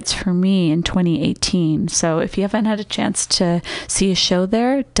highlights for me in 2018. So if you haven't had a chance to see a show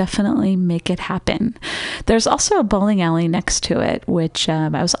there, definitely make it happen. There's also a bowling alley next to it, which I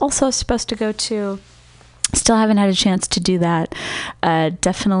was also supposed to go to. Still haven't had a chance to do that.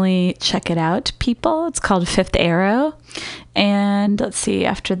 Definitely check it out, people. It's called Fifth Arrow. And let's see,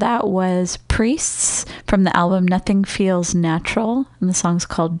 after that was Priests from the album Nothing Feels Natural. And the song's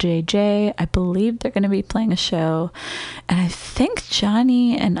called JJ. I believe they're going to be playing a show. And I think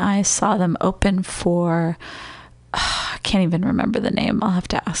Johnny and I saw them open for... I can't even remember the name. I'll have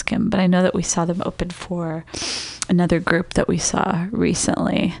to ask him. But I know that we saw them open for another group that we saw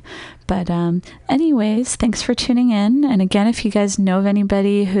recently. But anyways, thanks for tuning in. And again, if you guys know of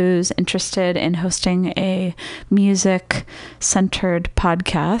anybody who's interested in hosting a music-centered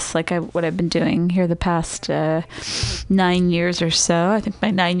podcast, like what I've been doing here the past 9 years or so. I think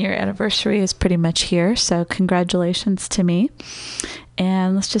my 9-year anniversary is pretty much here. So congratulations to me.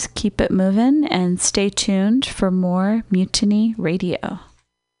 And let's just keep it moving and stay tuned for more Mutiny Radio.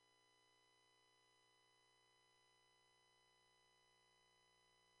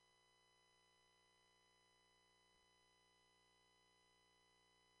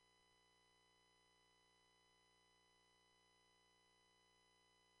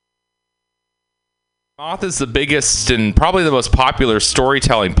 Moth is the biggest and probably the most popular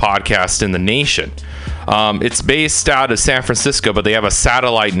storytelling podcast in the nation. It's based out of San Francisco, but they have a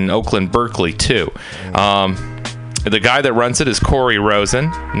satellite in Oakland, Berkeley, too. The guy that runs it is Corey Rosen.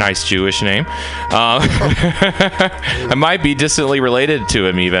 Nice Jewish name. I might be distantly related to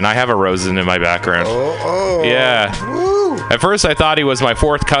him, even. I have a Rosen in my background. Yeah. At first, I thought he was my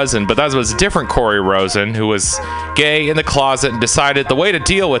fourth cousin, but that was a different Corey Rosen, who was gay in the closet and decided the way to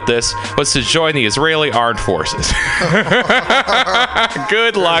deal with this was to join the Israeli Armed Forces.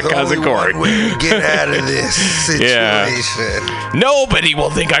 Good luck, cousin Corey. One way to get out of this situation. Yeah. Nobody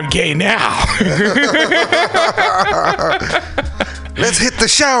will think I'm gay now. Let's hit the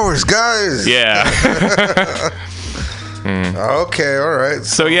showers, guys. Yeah. Okay, all right.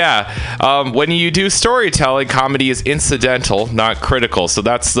 So yeah, when you do storytelling, comedy is incidental, not critical. So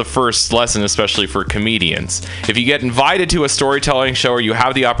that's the first lesson, especially for comedians. If you get invited to a storytelling show or you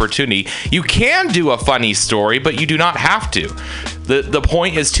have the opportunity, you can do a funny story, but you do not have to. The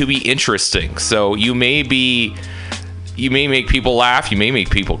point is to be interesting. So you may make people laugh, you may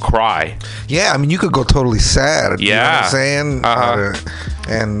make people cry. Yeah, I mean, you could go totally sad. You know what I'm saying?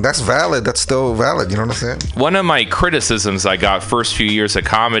 And that's valid. That's still valid. You know what I'm saying? One of my criticisms I got first few years of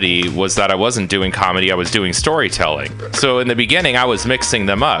comedy was that I wasn't doing comedy, I was doing storytelling. So in the beginning, I was mixing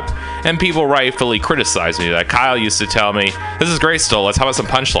them up. And people rightfully criticized me. That Kyle used to tell me, "This is great, Stoll. Let's how about some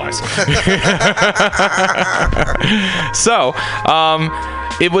punchlines?" So,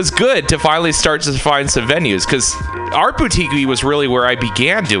 it was good to finally start to find some venues, because Art Boutique was really where I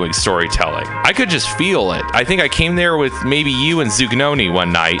began doing storytelling. I could just feel it. I think I came there with maybe you and Zugnoni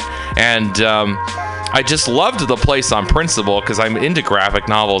one night, and I just loved the place on principle because I'm into graphic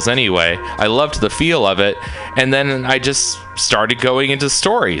novels anyway. I loved the feel of it, and then I just started going into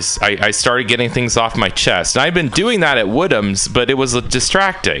stories. I started getting things off my chest. And I've been doing that at Woodham's, but it was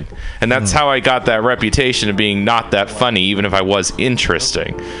distracting, and that's how I got that reputation of being not that funny, even if I was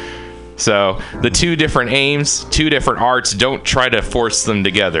interesting. So the two different aims, two different arts. Don't try to force them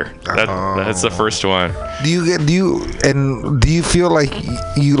together. That's the first one. Do you feel like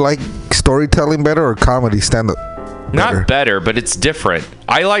you like storytelling better or comedy stand-up? Not better, but it's different.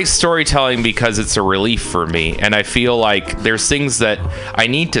 I like storytelling because it's a relief for me, and I feel like there's things that I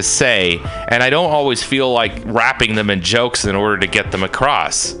need to say, and I don't always feel like wrapping them in jokes in order to get them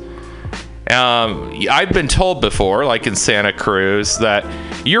across. I've been told before, like in Santa Cruz, that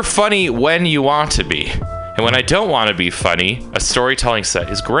you're funny when you want to be. And when I don't want to be funny, a storytelling set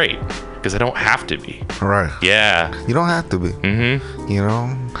is great, because I don't have to be. Right. Yeah. You don't have to be. Mm-hmm. You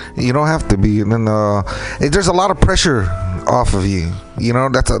know? You don't have to be. And then there's a lot of pressure off of you. You know,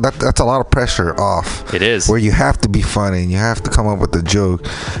 that's a lot of pressure off. It is. Where you have to be funny, and you have to come up with a joke,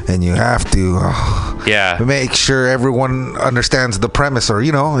 and you have to make sure everyone understands the premise, or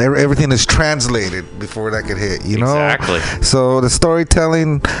you know, everything is translated before that could hit. You know, exactly. So the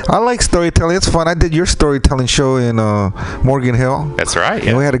storytelling, I like storytelling. It's fun. I did your storytelling show in Morgan Hill. That's right. Yeah.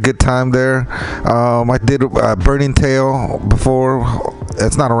 And we had a good time there. I did Burning Tale before.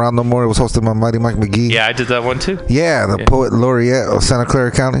 It's not around no more. It was hosted by Mighty Mike McGee. Yeah, I did that one too. Yeah, the poet laureate of Santa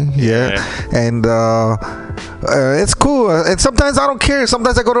Clara County. Yeah. And it's cool. And sometimes I don't care.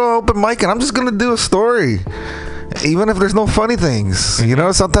 Sometimes I go to an open mic and I'm just gonna do a story, even if there's no funny things. You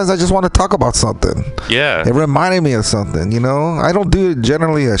know, sometimes I just want to talk about something. Yeah. It reminded me of something. You know, I don't do it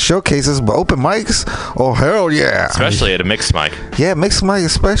generally at showcases, but open mics, oh hell yeah. Especially at a mixed mic. Yeah, mixed mic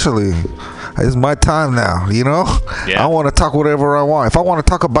especially. It's my time now, you know? Yeah. I want to talk whatever I want. If I want to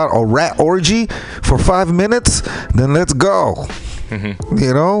talk about a rat orgy for 5 minutes, then let's go.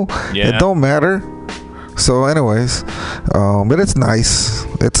 You know? Yeah. It don't matter. So anyways, but it's nice.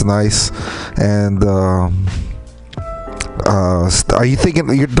 It's nice. And are you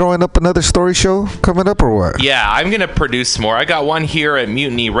thinking you're throwing up another story show coming up or what? Yeah, I'm going to produce more. I got one here at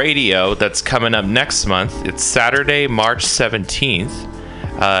Mutiny Radio that's coming up next month. It's Saturday, March 17th.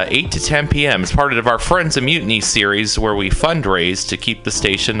 8 to 10 p.m. It's part of our Friends of Mutiny series where we fundraise to keep the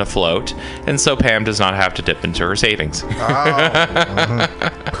station afloat, and so Pam does not have to dip into her savings.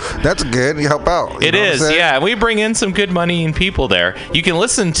 That's good. You help out. It is, yeah. And we bring in some good money and people there. You can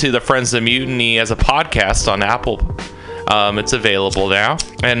listen to the Friends of Mutiny as a podcast on Apple. It's available now,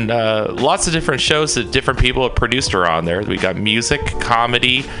 and lots of different shows that different people have produced are on there. We got music,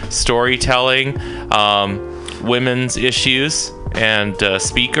 comedy, storytelling, women's issues, and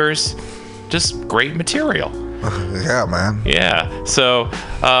speakers. Just great material. Yeah, man. Yeah. So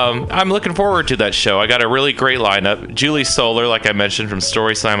I'm looking forward to that show. I got a really great lineup. Julie Solar, like I mentioned, from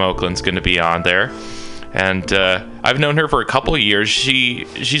Story Slam Oakland, is going to be on there. And I've known her for a couple of years.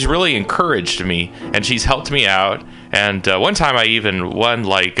 She's really encouraged me, and she's helped me out. And one time I even won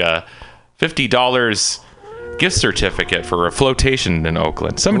like a $50 gift certificate for a flotation in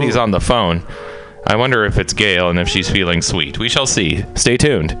Oakland. Somebody's on the phone. I wonder if it's Gail and if she's feeling sweet. We shall see. Stay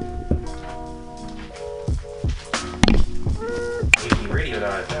tuned.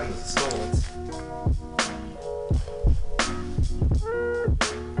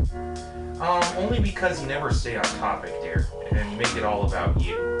 Only because you never stay on topic, dear, and make it all about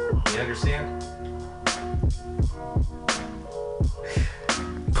you. You understand?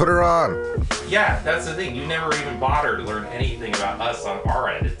 Put her on. Yeah, that's the thing. You never even bother to learn anything about us on our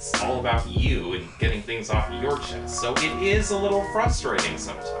end. It's all about you and getting things off your chest. So it is a little frustrating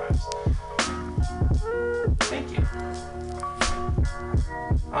sometimes. Thank you.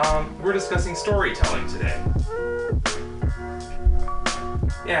 We're discussing storytelling today.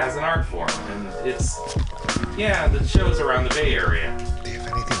 Yeah, as an art form, and the show's around the Bay Area. Do you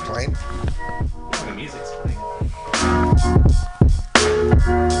have anything playing? Yeah, the music's playing.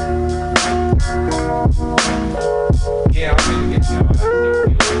 Yeah, I'm gonna get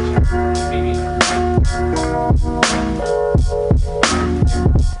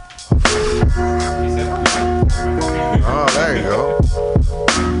Oh, there you go.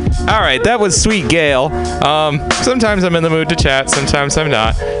 All right, that was Sweet Gail. Sometimes I'm in the mood to chat, sometimes I'm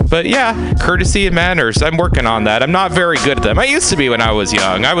not. But yeah, courtesy and manners. I'm working on that. I'm not very good at them. I used to be when I was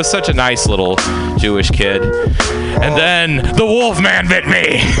young. I was such a nice little Jewish kid. And then the Wolfman bit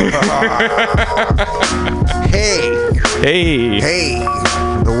me. Hey.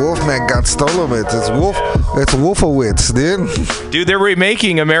 The Wolfman got stolen. It's Wolfowitz, dude. Dude, they're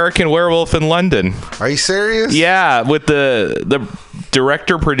remaking American Werewolf in London. Are you serious? Yeah, with the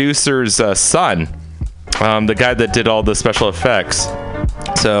director-producer's son. The guy that did all the special effects.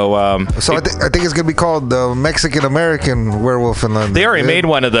 So I think it's gonna be called the Mexican American Werewolf in London. They already made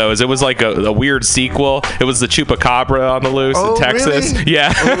one of those. It was like a weird sequel. It was the Chupacabra on the loose in Texas. Really?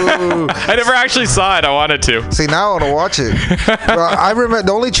 Yeah. I never actually saw it. I wanted to. See, now I want to watch it. I remember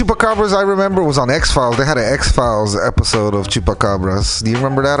the only Chupacabras I remember was on X-Files. They had an X-Files episode of Chupacabras. Do you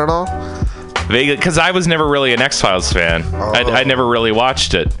remember that at all? Vaguely, because I was never really an X-Files fan. I never really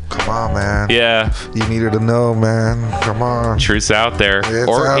watched it. Come on, man. Yeah. You needed to know, man. Come on. Truth's out there. It's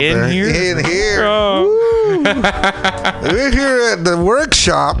or out in there. here. In here. Oh. We're here at the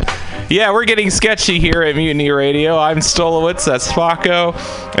workshop. Yeah, we're getting sketchy here at Mutiny Radio. I'm Stolowitz, that's Spaco,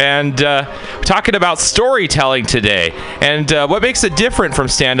 and we're talking about storytelling today, and what makes it different from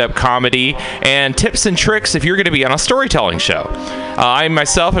stand-up comedy, and tips and tricks if you're going to be on a storytelling show. I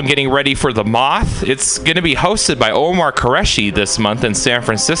myself am getting ready for The Moth. It's going to be hosted by Omar Qureshi this month in San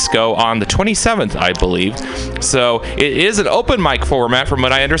Francisco on the 27th, I believe. So it is an open mic format from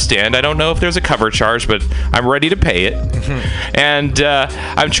what I understand. I don't know if there's a cover charge, but I'm ready to pay it. And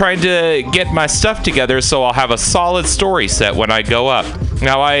I'm trying to get my stuff together so I'll have a solid story set when I go up.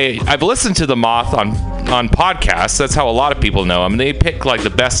 Now, I've listened to The Moth on podcasts. That's how a lot of people know them. They pick like the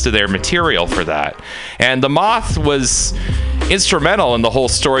best of their material for that. And The Moth was instrumental in the whole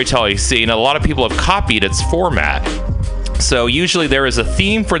storytelling scene. A lot of people have copied its format. So usually there is a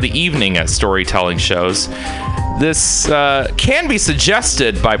theme for the evening at storytelling shows. This can be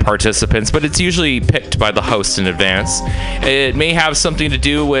suggested by participants, but it's usually picked by the host in advance. It may have something to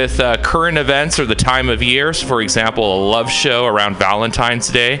do with current events or the time of year. So for example, a love show around Valentine's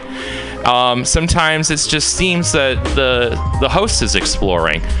Day. Sometimes it's just themes that the host is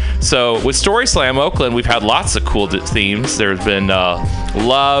exploring. So with Story Slam Oakland, we've had lots of cool themes. There's been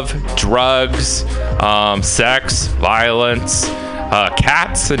love, drugs, sex, violence,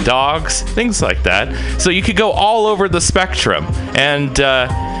 cats and dogs, things like that. So you could go all over the spectrum. And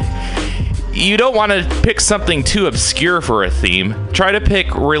you don't want to pick something too obscure for a theme. Try to pick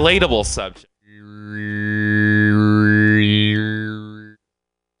relatable subjects.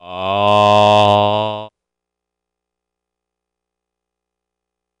 All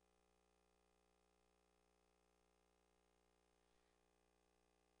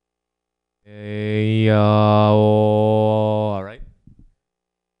right.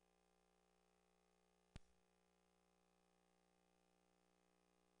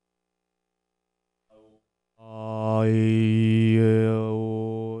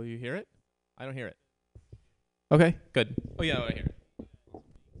 You hear it? I don't hear it. Okay, good. Oh yeah, I hear it.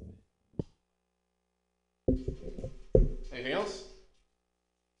 Anything else?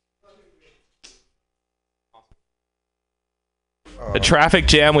 A traffic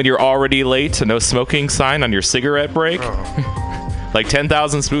jam when you're already late, a no smoking sign on your cigarette break. Like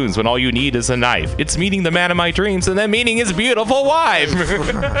 10,000 spoons when all you need is a knife. It's meeting the man of my dreams and then meeting his beautiful wife.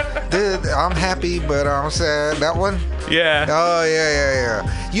 Dude, I'm happy, but I'm sad. That one? Yeah. Oh,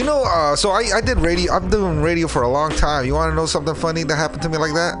 yeah. You know, so I did radio. I've been doing radio for a long time. You want to know something funny that happened to me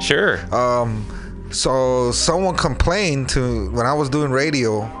like that? Sure. So someone complained when I was doing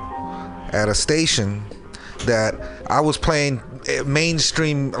radio at a station that I was playing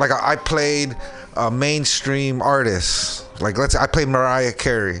mainstream, like I played mainstream artists. Like I played Mariah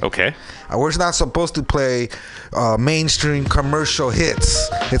Carey. Okay. We're not supposed to play mainstream commercial hits.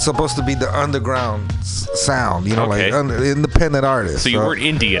 It's supposed to be the underground sound, you know, okay. like independent artists. So you weren't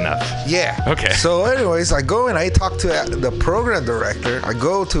indie enough. Yeah. Okay. So anyways, I go and I talk to the program director. I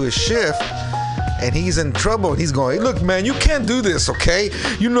go to his shift. And he's in trouble. He's going, hey, look, man, you can't do this, okay?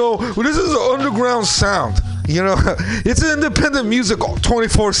 You know, this is an underground sound. You know, it's independent music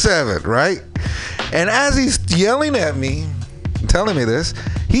 24/7, right? And as he's yelling at me, telling me this.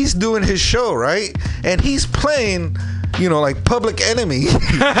 He's doing his show, right? And he's playing, you know, like Public Enemy.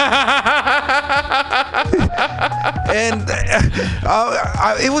 And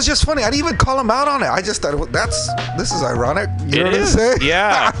it was just funny. I didn't even call him out on it. I just thought, this is ironic. You know what I'm saying?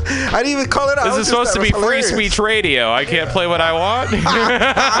 Yeah. I didn't even call it out. This is supposed to be free speech radio. I can't play what I want.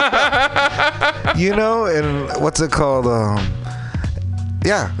 You know, and what's it called?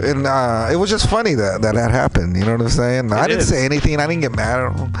 Yeah, and it was just funny that happened. You know what I'm saying? I didn't say anything. I didn't get mad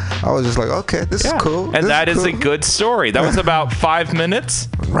at him. I was just like, okay, this is cool. And that is cool. a good story. That was about 5 minutes.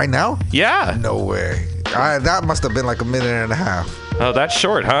 Right now? Yeah. No way. That must have been like a minute and a half. Oh, that's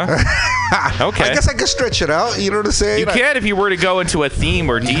short, huh? Okay. I guess I could stretch it out. You know what I'm saying? You can if you were to go into a theme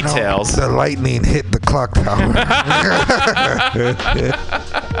or details. The lightning hit the clock tower.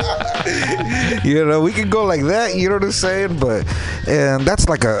 You know, we can go like that. You know what I'm saying? And that's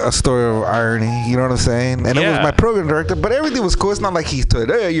like a story of irony. You know what I'm saying? And it was my program director, but everything was cool. It's not like he told,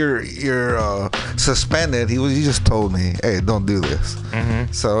 hey, you're suspended. He just told me, hey, don't do this.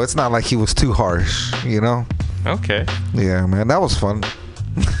 Mm-hmm. So it's not like he was too harsh. You know? Okay. Yeah, man, that was fun.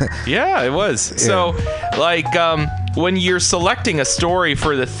 Yeah, it was. Yeah. So, like, when you're selecting a story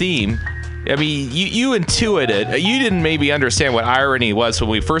for the theme, I mean, you intuited. You didn't maybe understand what irony was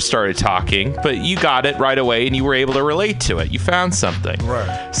when we first started talking, but you got it right away, and you were able to relate to it. You found something.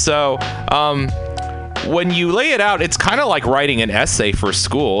 Right. So, when you lay it out, it's kind of like writing an essay for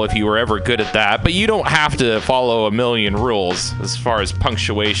school, if you were ever good at that, but you don't have to follow a million rules as far as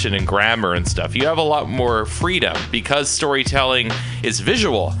punctuation and grammar and stuff. You have a lot more freedom because storytelling is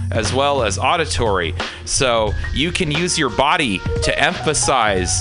visual as well as auditory. So you can use your body to emphasize